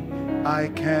me. I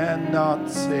cannot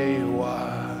say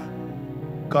why.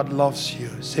 God loves you.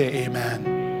 Say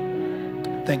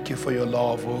amen. Thank you for your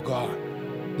love, oh God.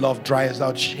 Love drives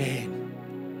out shame.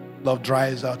 Love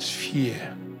drives out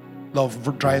fear.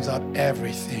 Love drives out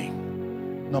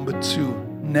everything. Number 2,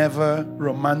 never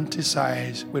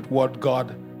romanticize with what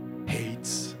God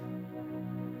hates.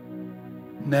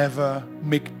 Never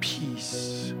make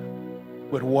peace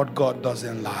with what God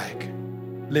doesn't like.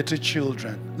 Little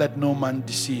children, let no man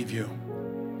deceive you.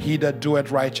 He that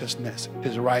doeth righteousness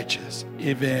is righteous,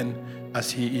 even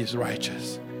as he is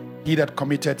righteous. He that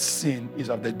committed sin is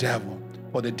of the devil,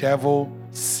 for the devil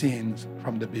sins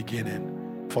from the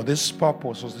beginning. For this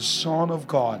purpose was the Son of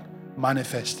God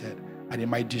manifested, and he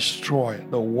might destroy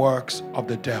the works of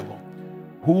the devil.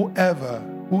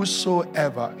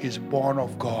 Whosoever is born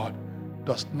of God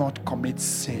does not commit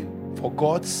sin, for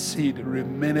God's seed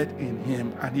remaineth in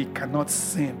him, and he cannot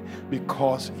sin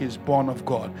because he is born of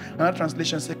God. Another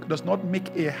translation says, does not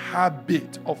make a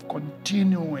habit of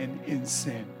continuing in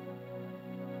sin.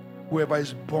 Whoever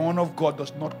is born of God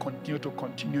does not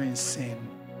continue in sin.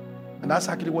 And that's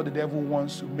actually what the devil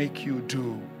wants to make you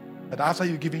do. That after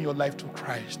you've given your life to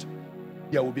Christ,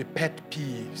 there will be pet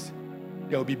peeves.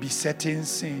 There will be besetting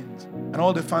sins. And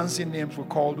all the fancy names we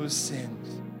call those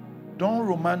sins. Don't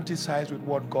romanticize with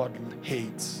what God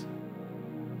hates.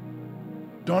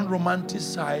 Don't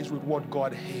romanticize with what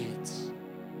God hates.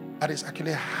 That is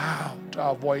actually how to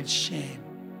avoid shame.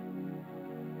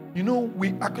 You know,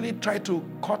 we actually try to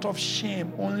cut off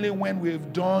shame only when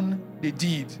we've done the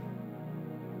deed.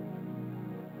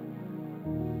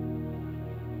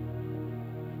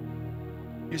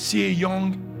 You see a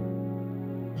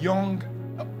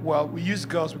well, we use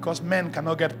girls because men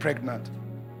cannot get pregnant.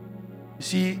 You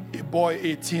see a boy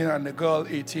 18 and a girl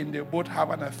 18, they both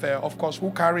have an affair. Of course,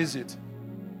 who carries it?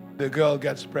 The girl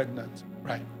gets pregnant,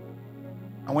 right?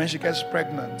 And when she gets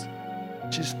pregnant,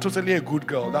 she's totally a good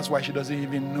girl. That's why she doesn't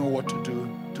even know what to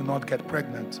do to not get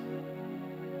pregnant.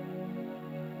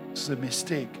 It's a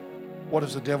mistake. What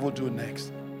does the devil do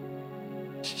next?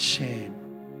 Shame.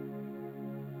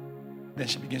 Then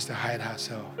she begins to hide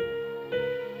herself.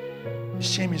 The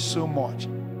shame is so much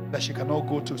that she cannot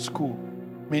go to school.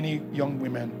 Many young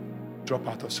women drop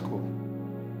out of school.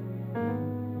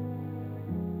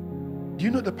 Do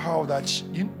you know the power of that?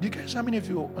 Do you guys, how many of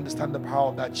you understand the power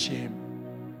of that shame?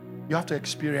 You have to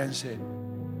experience it.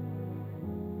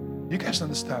 You guys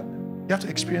understand? You have to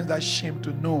experience that shame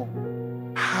to know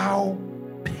how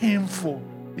painful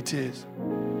it is.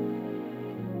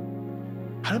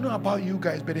 I don't know about you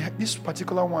guys, but this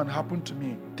particular one happened to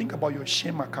me. Think about your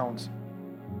shame accounts.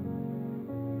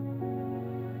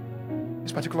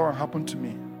 This particular one happened to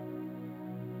me.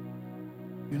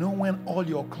 You know when all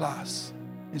your class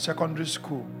in secondary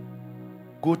school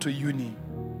go to uni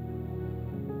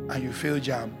and you fail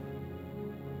JAMB?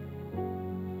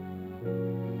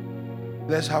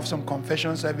 Let's have some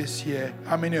confession service here.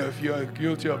 How many of you are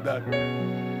guilty of that?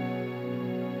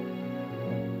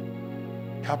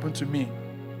 happened to me.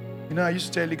 You know, I used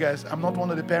to tell you guys, I'm not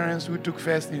one of the parents who took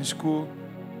first in school.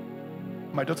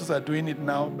 My daughters are doing it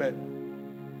now, but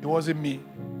it wasn't me.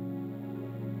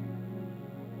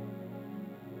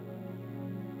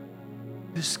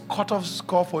 This cutoff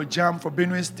score for JAMB for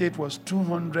Benue State was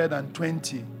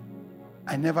 220.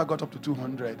 I never got up to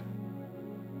 200.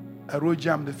 I wrote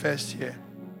JAMB the first year,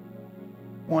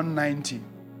 190.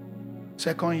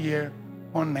 Second year,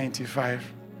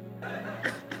 195.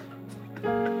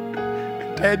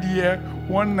 Third year,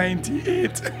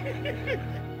 198.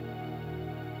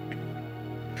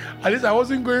 At least I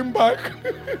wasn't going back.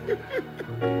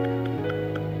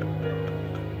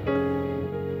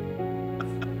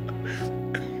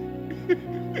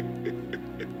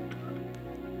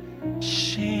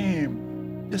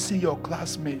 Shame. Just see your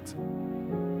classmate.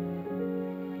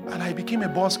 And I became a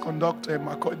bus conductor in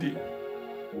Makurdi.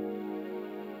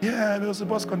 Yeah, I was a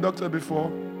bus conductor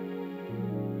before.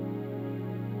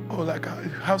 Oh, like I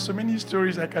have so many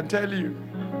stories I can tell you.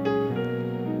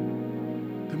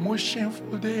 The most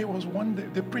shameful day was one day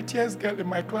the prettiest girl in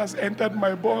my class entered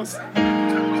my bus.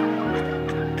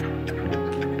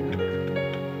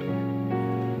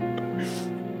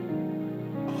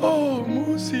 Oh,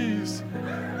 Moses,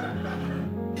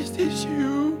 is this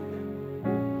you?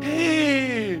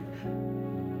 Hey,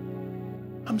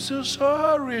 I'm so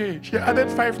sorry. She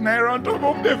added 5 naira on top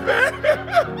of the fare.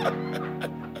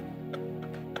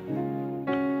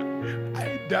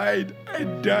 I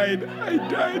died.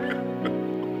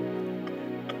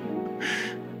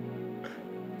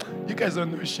 You guys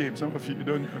don't know shame. Some of you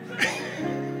don't know.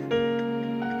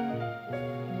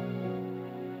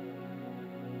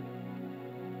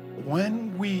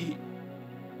 When we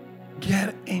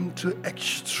get into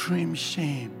extreme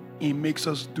shame, it makes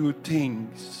us do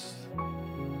things.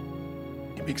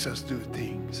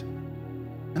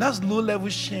 And that's low-level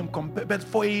shame. But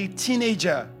for a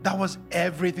teenager, that was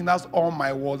everything. That's all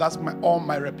my world. That's all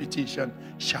my reputation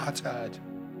shattered.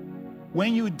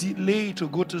 When you delay to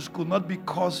go to school, not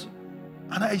because,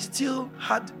 and I still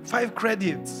had 5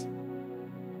 credits,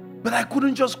 but I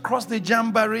couldn't just cross the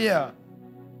JAMB barrier.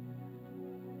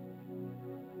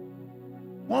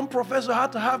 One professor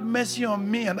had to have mercy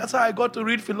on me, and that's how I got to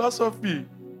read philosophy.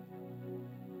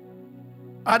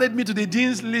 Added me to the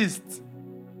dean's list.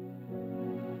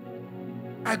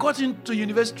 I got into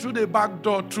university through the back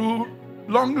door, through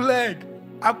long leg.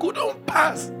 I couldn't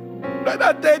pass. By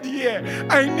that 3rd year,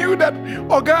 I knew that,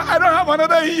 okay, I don't have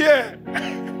another year.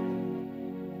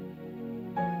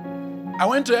 I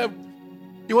went to,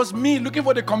 it was me looking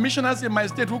for the commissioners in my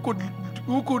state who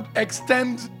could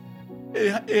extend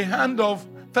a hand of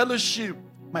fellowship.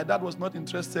 My dad was not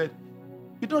interested.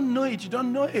 You don't know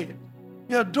it.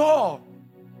 You're dull.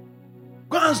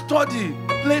 Go and study.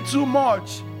 Play too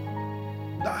much.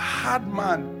 The hard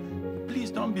man.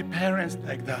 Please don't be parents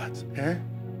like that. Eh?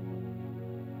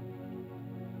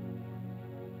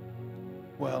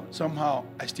 Well, somehow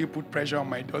I still put pressure on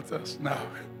my daughters now.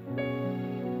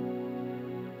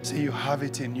 Say you have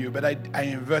it in you, but I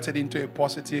inverted into a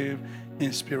positive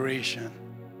inspiration.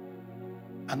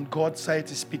 And God started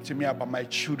to speak to me about my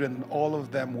children, and all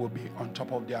of them will be on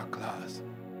top of their class.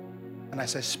 And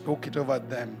as I spoke it over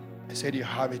them, I said, you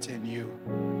have it in you.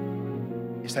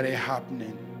 It started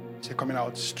happening. It started coming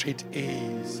out straight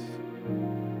A's.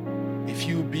 A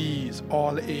few B's,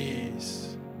 all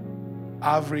A's.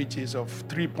 Averages of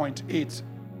 3.8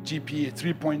 GPA,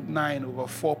 3.9 over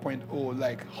 4.0,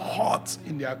 like hot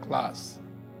in their class.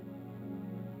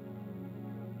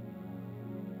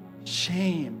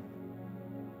 Shame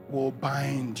will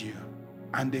bind you.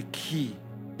 And the key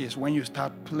is when you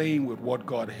start playing with what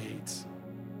God hates.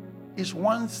 It's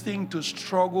one thing to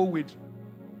struggle with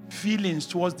feelings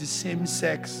towards the same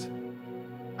sex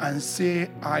and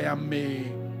say, I am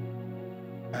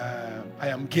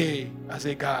gay as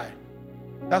a guy.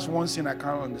 That's one thing I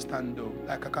can't understand though.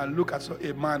 Like I can look at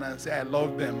a man and say, I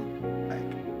love them. Like,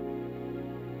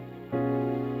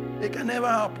 it can never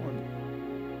happen.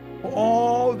 For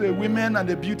all the women and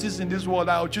the beauties in this world,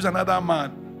 I'll choose another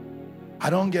man. I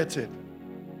don't get it.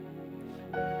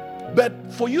 But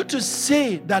for you to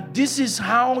say that this is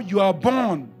how you are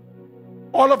born,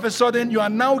 all of a sudden you are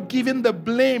now giving the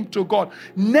blame to God.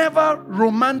 Never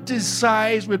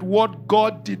romanticize with what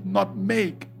God did not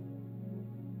make.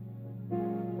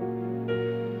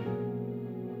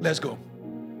 Let's go.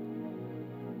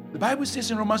 The Bible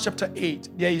says in Romans chapter 8,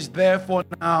 there is therefore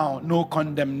now no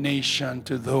condemnation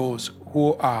to those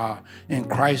who are in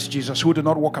Christ Jesus, who do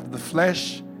not walk after the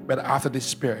flesh, but after the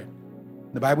Spirit.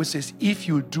 The Bible says, if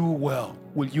you do well,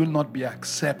 will you not be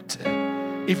accepted?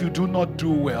 If you do not do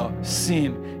well,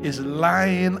 sin is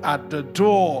lying at the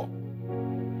door.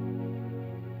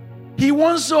 He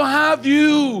wants to have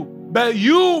you, but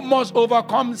you must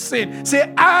overcome sin.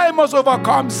 Say, I must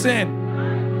overcome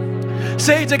sin.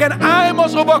 Say it again, I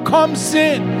must overcome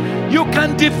sin. You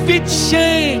can defeat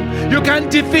shame. You can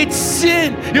defeat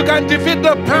sin. You can defeat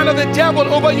the plan of the devil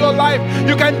over your life.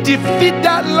 You can defeat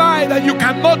that lie that you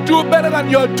cannot do better than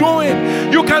you're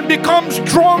doing. You can become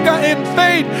stronger in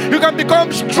faith. You can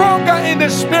become stronger in the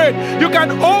spirit. You can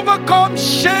overcome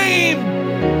shame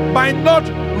by not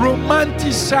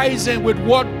romanticizing with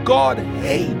what God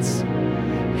hates.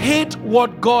 Hate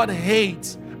what God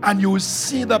hates, and you will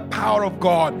see the power of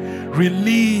God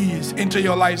release into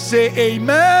your life. Say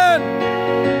amen.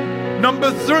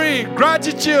 Number 3,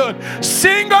 gratitude.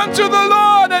 Sing unto the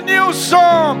Lord a new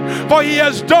song, for he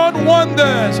has done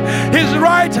wonders. His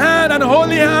right hand and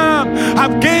holy arm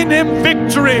have gained him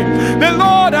victory. The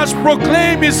Lord has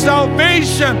proclaimed his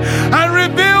salvation and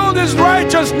revealed his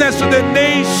righteousness to the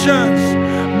nations.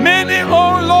 Many,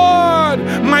 O Lord,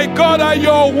 my God, are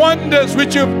your wonders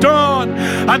which you've done,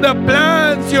 and the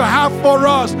plans you have for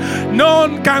us.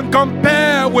 None can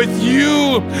compare with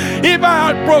you. If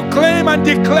I had proclaimed and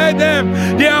declared them,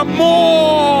 they are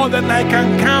more than I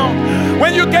can count.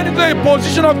 When you get into a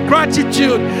position of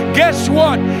gratitude, guess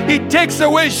what? It takes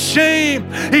away shame.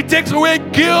 It takes away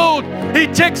guilt.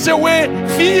 It takes away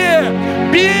fear.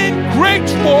 Being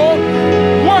grateful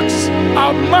works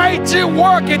a mighty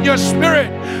work in your spirit.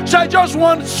 So I just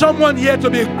want someone here to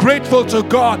be grateful to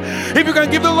God. If you can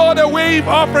give the Lord a wave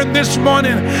offering this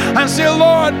morning and say,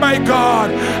 Lord, my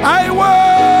God, I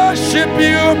worship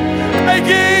you. I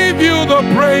give you the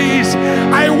praise.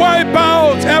 I wipe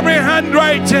out every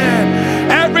handwriting,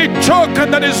 every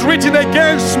token that is written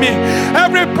against me,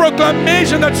 every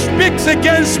proclamation that speaks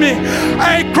against me.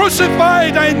 I crucify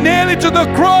it, I nail it to the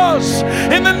cross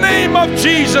in the name of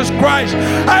Jesus Christ.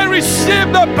 I receive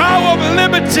the power of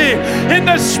liberty in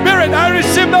the Spirit. I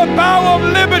receive the power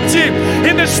of liberty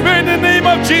in the Spirit in the name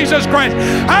of Jesus Christ.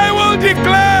 I will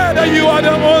declare that you are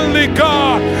the only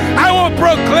God. I will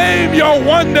proclaim your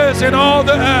wonders in all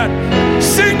the earth.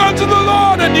 Sing unto the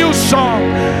Lord a new song,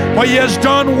 for he has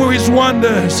done his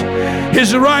wonders.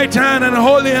 His right hand and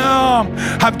holy arm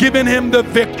have given him the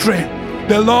victory.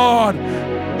 The Lord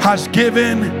has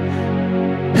given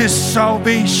his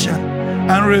salvation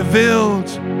and revealed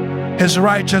his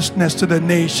righteousness to the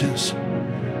nations.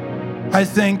 I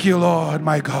thank you, Lord,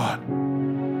 my God.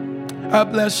 I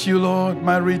bless you, Lord,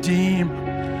 my Redeemer.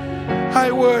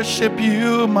 I worship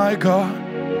you, my God.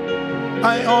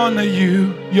 I honor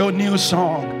you. Your new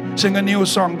song. Sing a new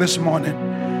song this morning.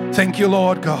 Thank you,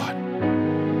 Lord God.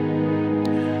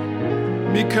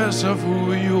 Because of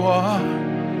who you are,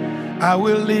 I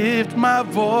will lift my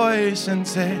voice and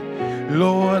say,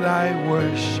 Lord, I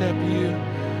worship you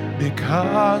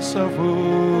because of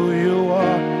who you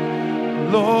are.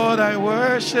 Lord, I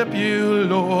worship you.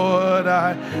 Lord,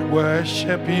 I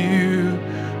worship you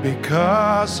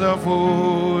because of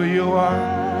who you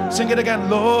are. Sing it again.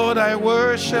 Lord, I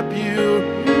worship you.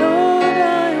 Lord,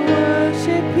 I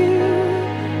worship you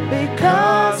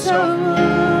because of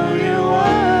who you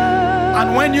are.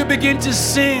 And when you begin to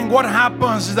sing, what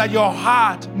happens is that your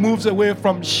heart moves away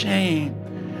from shame.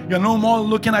 You're no more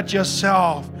looking at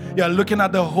yourself. You're looking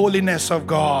at the holiness of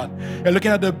God. You're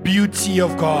looking at the beauty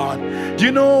of God. Do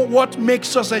you know what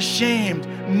makes us ashamed?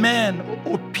 Men,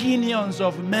 opinions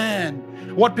of men,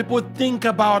 what people think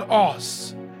about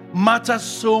us matters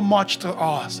so much to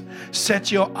us. Set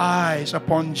your eyes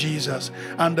upon Jesus,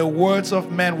 and the words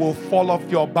of men will fall off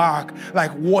your back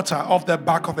like water off the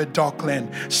back of a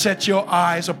duckling. Set your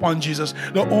eyes upon Jesus.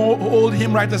 The old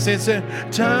hymn writer says,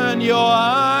 turn your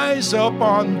eyes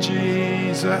upon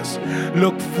Jesus,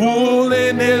 look full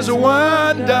in his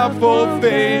wonderful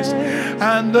face,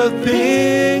 and the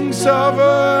things of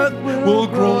earth will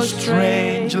grow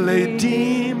strangely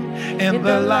dim in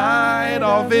the light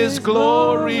of his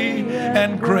glory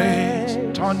and grace.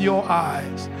 Turn your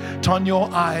eyes. Turn your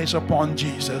eyes upon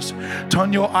Jesus.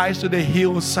 Turn your eyes to the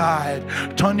hillside.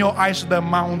 Turn your eyes to the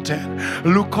mountain.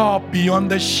 Look up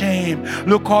beyond the shame.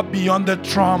 Look up beyond the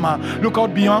trauma. Look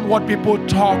out beyond what people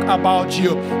talk about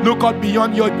you. Look out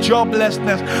beyond your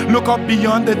joblessness. Look up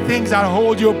beyond the things that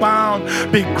hold you bound.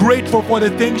 Be grateful for the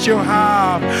things you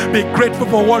have. Be grateful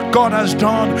for what God has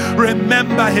done.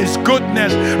 Remember his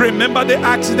goodness. Remember the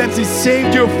accidents he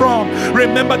saved you from.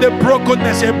 Remember the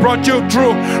brokenness he brought you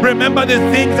through. Remember the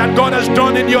things that God has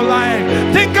done in your life.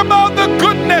 Think about the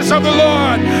goodness of the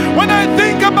Lord. When I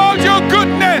think about your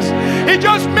goodness, it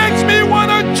just makes me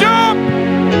want to jump.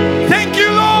 Thank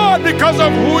you, Lord, because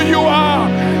of who you are.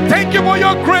 Thank you for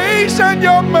your grace and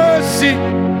your mercy.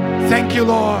 Thank you,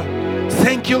 Lord.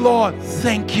 Thank you, Lord.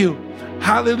 Thank you.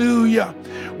 Hallelujah.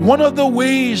 One of the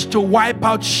ways to wipe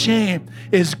out shame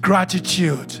is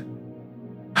gratitude.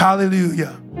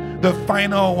 Hallelujah. The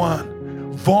final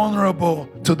one, vulnerable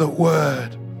to the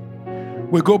word.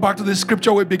 We go back to the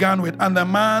scripture we began with. And the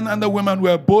man and the woman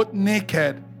were both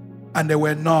naked, and they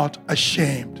were not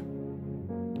ashamed.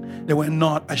 They were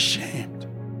not ashamed.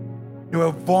 They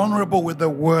were vulnerable with the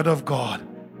word of God.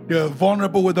 They were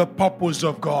vulnerable with the purpose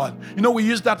of God. You know, we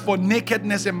use that for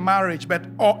nakedness in marriage, but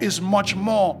it's much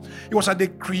more. It was at the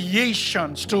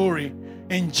creation story.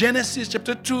 In Genesis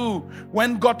chapter 2,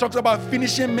 when God talks about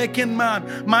finishing making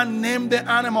man, man named the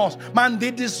animals, man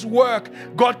did this work.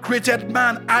 God created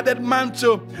man, added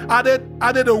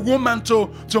a woman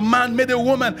to man, made a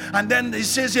woman, and then he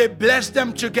says he blessed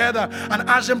them together and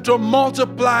asked them to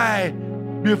multiply,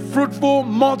 be fruitful,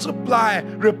 multiply,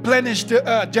 replenish the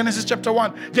earth. Genesis chapter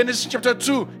 1. Genesis chapter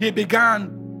 2, he began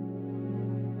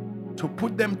to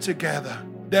put them together.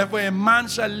 Therefore, a man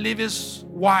shall leave his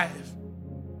wife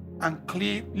and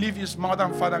leave his mother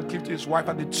and father and cleave to his wife,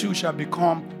 and the two shall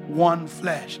become one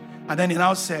flesh. And then he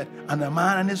now said, and the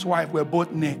man and his wife were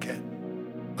both naked,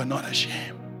 but not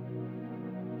ashamed.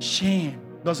 Shame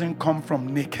doesn't come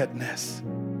from nakedness.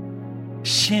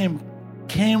 Shame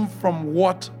came from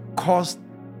what caused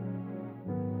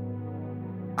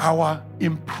our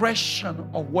impression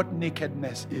of what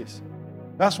nakedness is.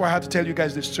 That's why I had to tell you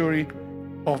guys the story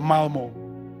of Malmo.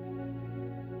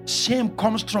 Shame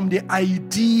comes from the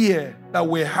idea that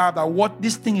we have that what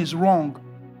this thing is wrong.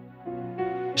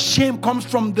 Shame comes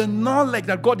from the knowledge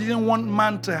that God didn't want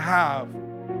man to have.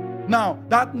 Now,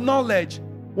 that knowledge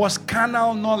was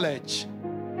carnal knowledge.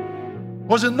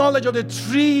 Was the knowledge of the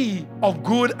tree of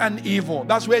good and evil.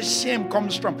 That's where shame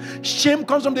comes from. Shame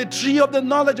comes from the tree of the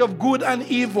knowledge of good and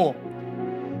evil.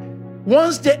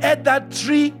 Once they ate that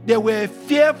tree, they were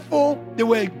fearful, they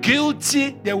were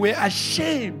guilty, they were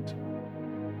ashamed.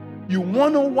 You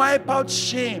want to wipe out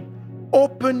shame,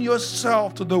 open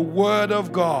yourself to the word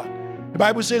of God. The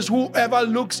Bible says, whoever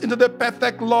looks into the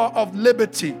perfect law of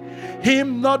liberty,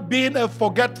 him not being a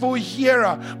forgetful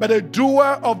hearer, but a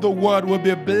doer of the word, will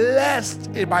be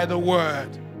blessed by the word.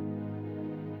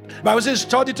 The Bible says,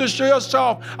 study to show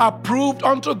yourself approved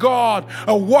unto God,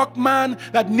 a workman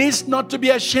that needs not to be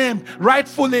ashamed,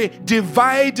 rightfully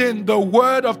dividing the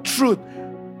word of truth.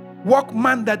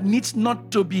 Workman that needs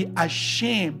not to be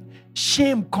ashamed.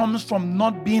 Shame comes from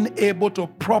not being able to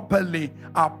properly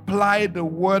apply the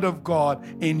word of God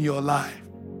in your life.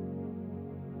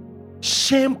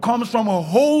 Shame comes from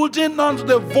holding on to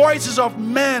the voices of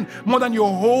men more than you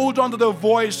hold on to the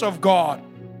voice of God.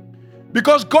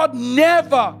 Because God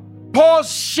never pours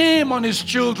shame on his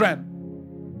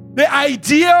children. The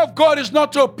idea of God is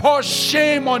not to pour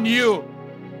shame on you.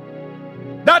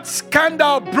 That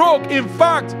scandal broke. In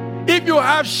fact, if you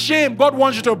have shame, God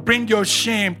wants you to bring your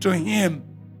shame to him.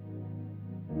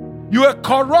 You were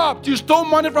corrupt. You stole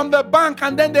money from the bank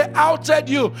and then they outed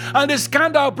you. And the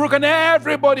scandal broke and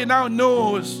everybody now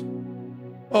knows.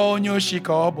 Oh,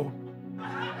 Nyoshikobo.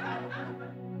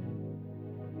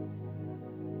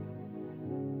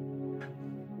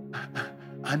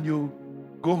 And you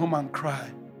go home and cry.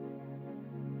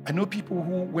 I know people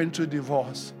who went through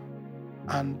divorce.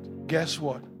 And guess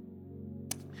what?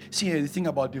 See, the thing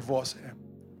about divorce,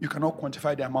 you cannot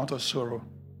quantify the amount of sorrow.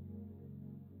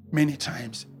 Many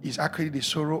times, it's actually the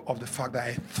sorrow of the fact that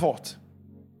I thought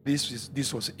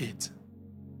this was it.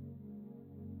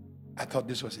 I thought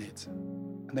this was it.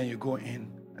 And then you go in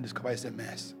and discover it's a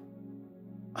mess.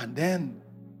 And then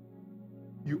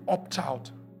you opt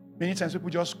out. Many times people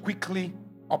just quickly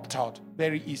opt out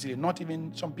very easily. Not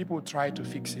even, some people try to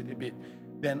fix it a bit,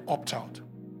 then opt out.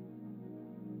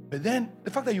 But then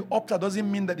the fact that you opt out doesn't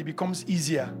mean that it becomes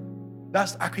easier.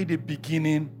 That's actually the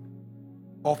beginning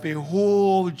of a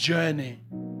whole journey.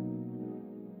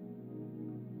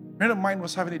 A friend of mine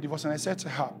was having a divorce, and I said to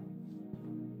her,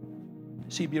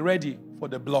 see, be ready for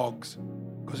the blogs.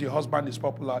 Because your husband is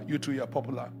popular, you too are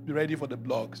popular. Be ready for the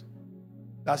blogs.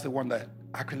 That's the one that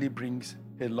actually brings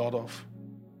a lot of.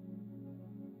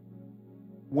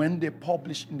 When they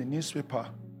publish in the newspaper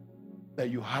that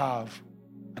you have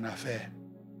an affair,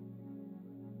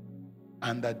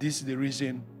 and that this is the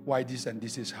reason why this and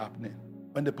this is happening.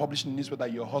 When they publish in the newspaper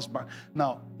that your husband...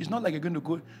 Now, it's not like you're going to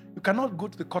go... You cannot go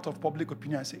to the court of public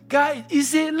opinion and say, guys,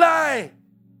 it's a lie.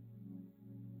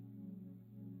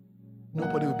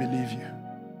 Nobody will believe you.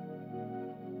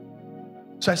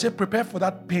 So I say, prepare for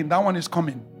that pain. That one is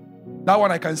coming. That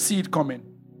one, I can see it coming.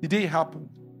 The day it happened,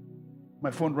 my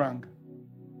phone rang.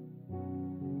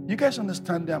 You guys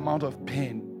understand the amount of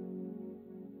pain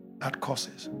that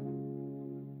causes?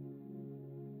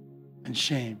 And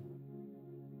shame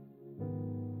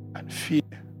and fear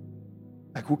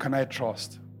Like, who can I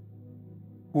trust?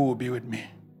 Who will be with me?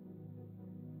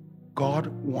 God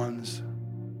wants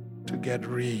to get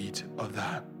rid of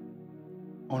that.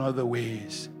 One of the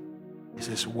ways is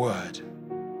His word.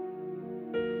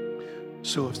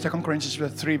 So 2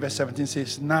 Corinthians 3 verse 17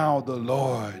 says, now the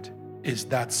Lord is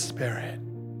that Spirit.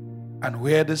 And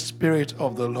where the Spirit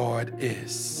of the Lord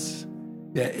is,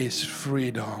 there is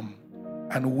freedom.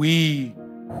 And we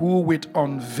who with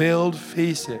unveiled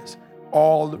faces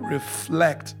all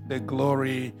reflect the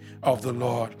glory of the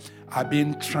Lord are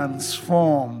being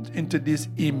transformed into this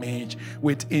image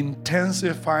with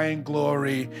intensifying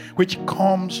glory, which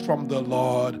comes from the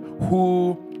Lord,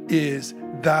 who is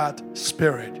that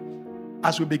Spirit.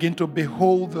 As we begin to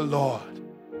behold the Lord,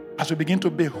 as we begin to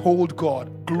behold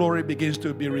God, glory begins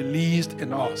to be released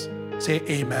in us. Say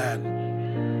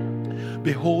amen.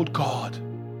 Behold God.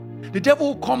 The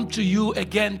devil will come to you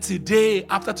again today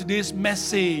after today's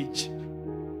message.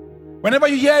 Whenever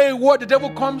you hear a word, the devil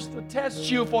comes to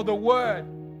test you for the word.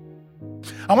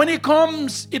 And when he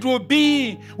comes, it will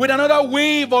be with another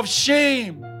wave of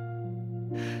shame.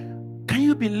 Can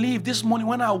you believe this morning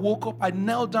when I woke up, I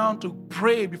knelt down to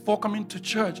pray before coming to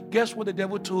church? Guess what the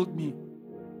devil told me?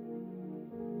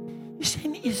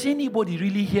 Is anybody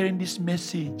really hearing this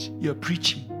message you're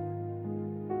preaching?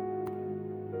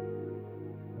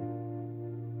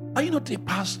 Are you not a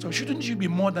pastor? Shouldn't you be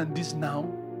more than this now?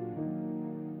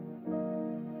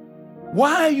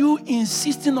 Why are you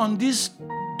insisting on this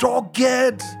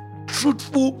dogged,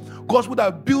 truthful gospel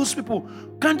that builds people?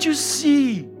 Can't you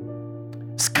see?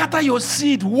 Scatter your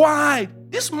seed wide.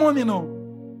 This morning,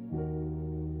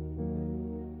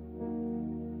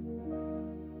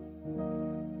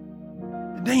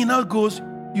 And then he now goes,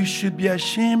 you should be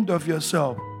ashamed of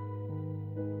yourself.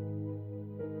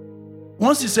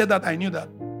 Once he said that, I knew that.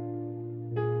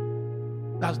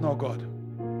 That's not God.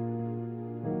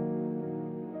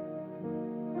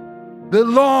 The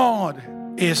Lord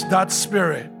is that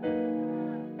Spirit.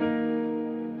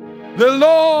 The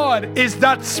Lord is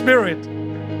that Spirit.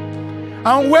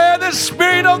 And where the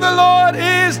Spirit of the Lord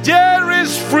is, there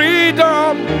is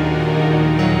freedom.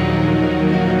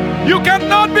 You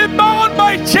cannot be bound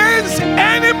by chains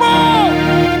anymore.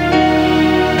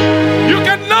 You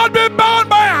cannot be bound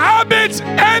by habits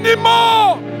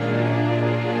anymore.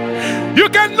 You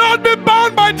cannot be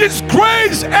bound by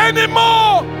disgrace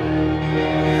anymore.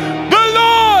 The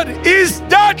Lord is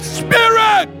that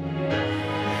Spirit.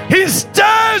 He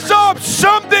stirs up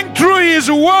something through His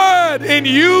word in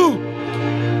you.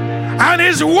 And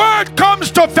His word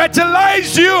comes to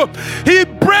fertilize you. He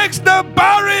breaks the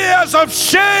barriers of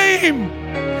shame.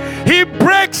 He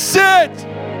breaks it.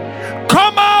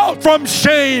 Come out from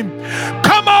shame.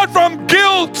 Come out from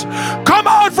guilt. Come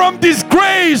out from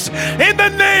disgrace in the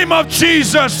name of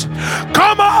Jesus.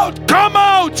 Come out, come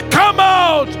out, come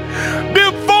out. Be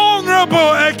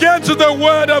vulnerable against the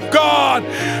word of God.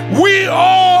 We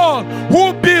all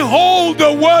who behold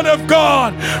the word of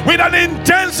God with an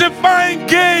intensifying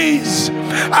gaze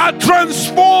are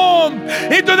transformed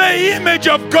into the image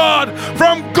of God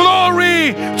from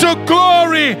glory to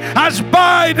glory as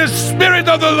by the Spirit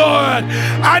of the Lord.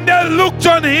 And they looked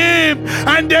on Him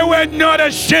and they were not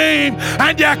ashamed,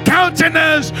 and their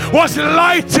countenance was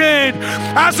lightened.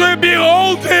 As we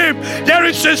behold Him, there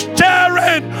is a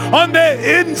stirring on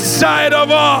the inside of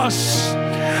us.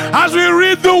 As we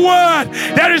read the word,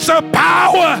 there is a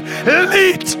power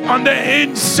lit on the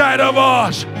inside of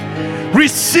us.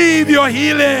 Receive your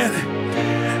healing.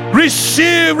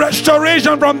 Receive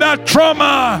restoration from that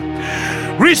trauma.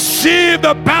 Receive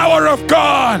the power of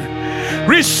God.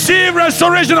 Receive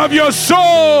restoration of your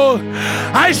soul.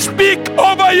 I speak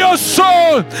over your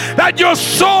soul that your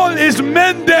soul is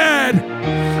mended.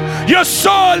 Your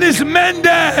soul is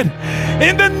mended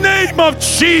in the name of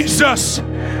Jesus.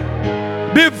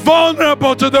 Be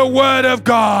vulnerable to the word of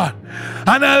God,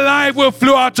 and a life will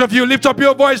flow out of you. Lift up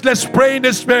your voice. Let's pray in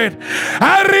the Spirit.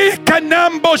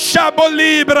 Arikanambo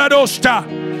shaboli bradosta.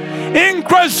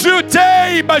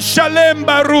 Inkrasute bashalem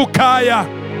barukaya.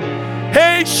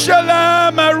 Hey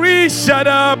shalom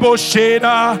arishada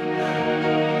bosheda.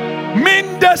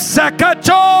 Minda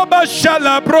sakato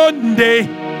bashalabronde.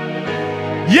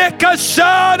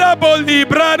 Yekashada boli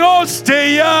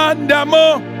bradoste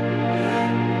yandamo.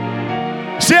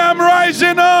 Say, I'm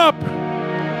rising up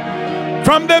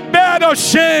from the bed of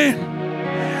shame.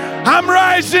 I'm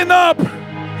rising up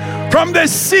from the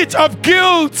seat of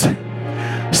guilt.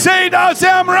 Say it out. Say,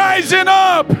 I'm rising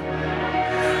up.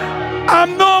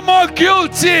 I'm no more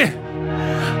guilty.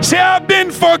 Say, I've been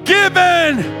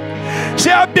forgiven.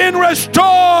 Say, I've been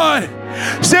restored.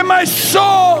 Say, my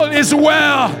soul is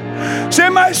well. Say,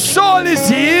 my soul is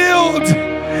healed.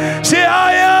 Say,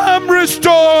 I am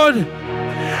restored.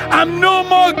 I'm no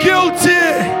more guilty.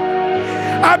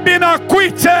 I've been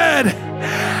acquitted.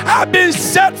 I've been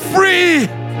set free.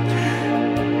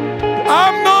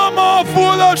 I'm no more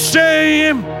full of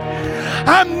shame.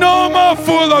 I'm no more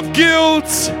full of guilt.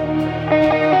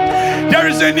 There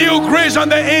is a new grace on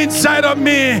the inside of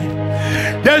me.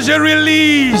 There's a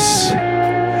release.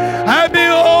 I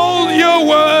behold your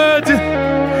word.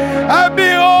 I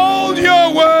behold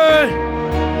your word.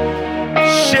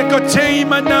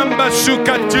 Shekotema namba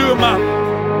sukatuma.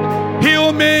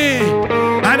 Heal me,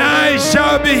 and I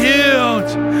shall be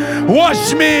healed.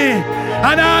 Wash me,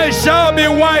 and I shall be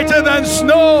whiter than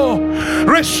snow.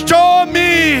 Restore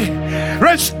me,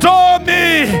 restore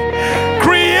me.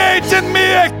 Create in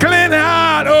me a clean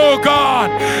heart, oh God,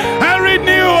 and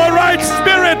renew a right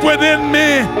spirit within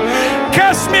me.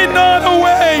 Cast me not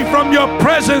away from your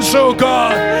presence, oh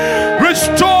God.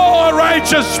 Restore a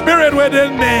righteous spirit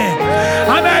within me,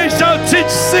 and I shall teach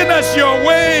sinners your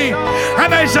way,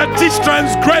 and I shall teach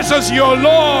transgressors your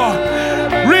law.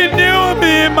 Renew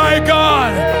me, my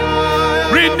God.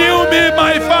 Renew me,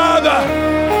 my Father.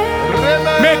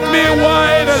 Make me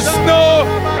white as snow.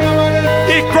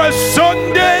 Ikra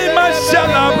Sunday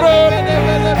Mashalabro.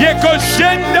 Yeko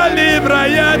Shenda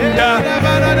Librayanda.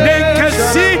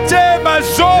 Nekasite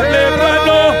Mazole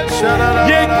Brano.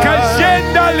 Yeka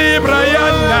Shenda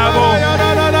Librayanda.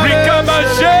 Rikama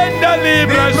Shenda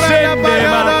Libra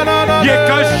Sendema.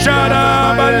 Yeka Shara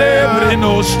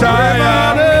Malebrino Staya.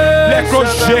 Leko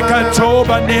Sheka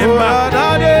Toba Nima.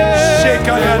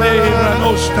 Sheka Yadebra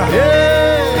Nosta.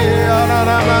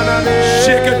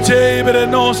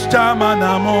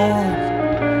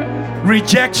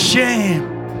 Reject shame.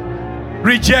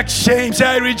 Reject shame. Say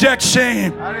I reject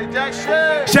shame. I reject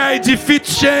shame. Say I defeat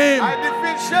shame. I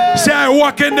defeat shame. Say I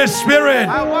walk in the spirit.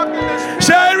 I walk in the spirit.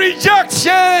 Say I reject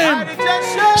shame. I reject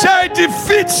shame. Say I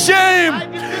defeat shame.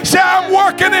 Say I'm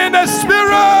walking in the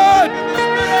spirit.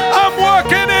 I'm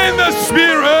walking in the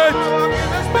spirit.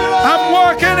 I'm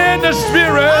walking in the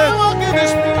spirit.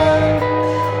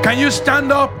 Can you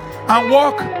stand up and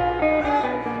walk?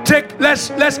 Let's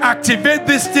activate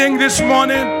this thing this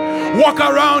morning. Walk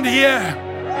around here.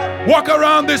 Walk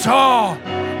around this hall.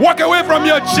 Walk away from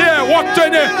your chair. Walk to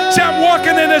the. Say I'm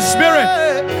walking in the spirit.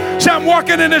 Say I'm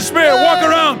walking in the spirit. Walk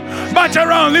around. March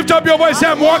around. Lift up your voice. Say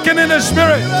I'm walking in the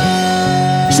spirit.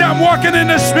 Say I'm walking in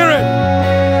the spirit.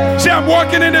 Say I'm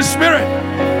walking in the spirit.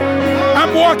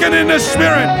 I'm walking in the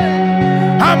spirit.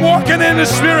 I'm walking in the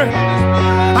spirit.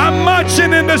 I'm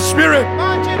marching in the spirit.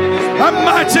 I'm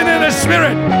marching in the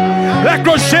spirit.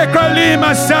 Leko shekra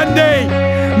lima Sunday.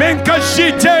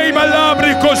 Menkashite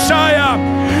malabri kosaya.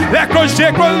 Leko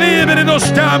shekra libra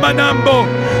nostama nambo.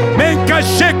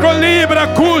 Menkashekra libra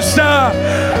kusa.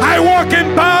 I walk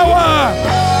in power.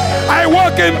 I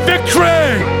walk in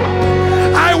victory.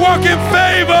 I walk in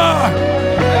favor.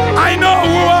 I know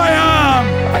who I am.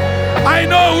 I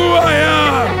know who I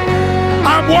am.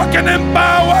 I'm walking in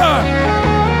power.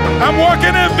 I'm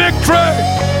walking in victory.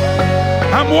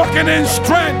 I'm walking in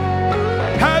strength.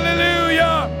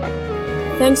 Hallelujah.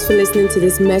 Thanks for listening to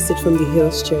this message from the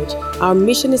Hills Church. Our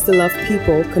mission is to love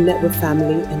people, connect with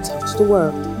family, and touch the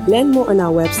world. Learn more on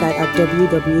our website at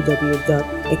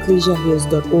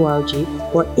www.ecclesiahills.org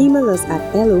or email us at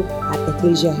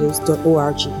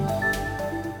hello@ecclesiahills.org.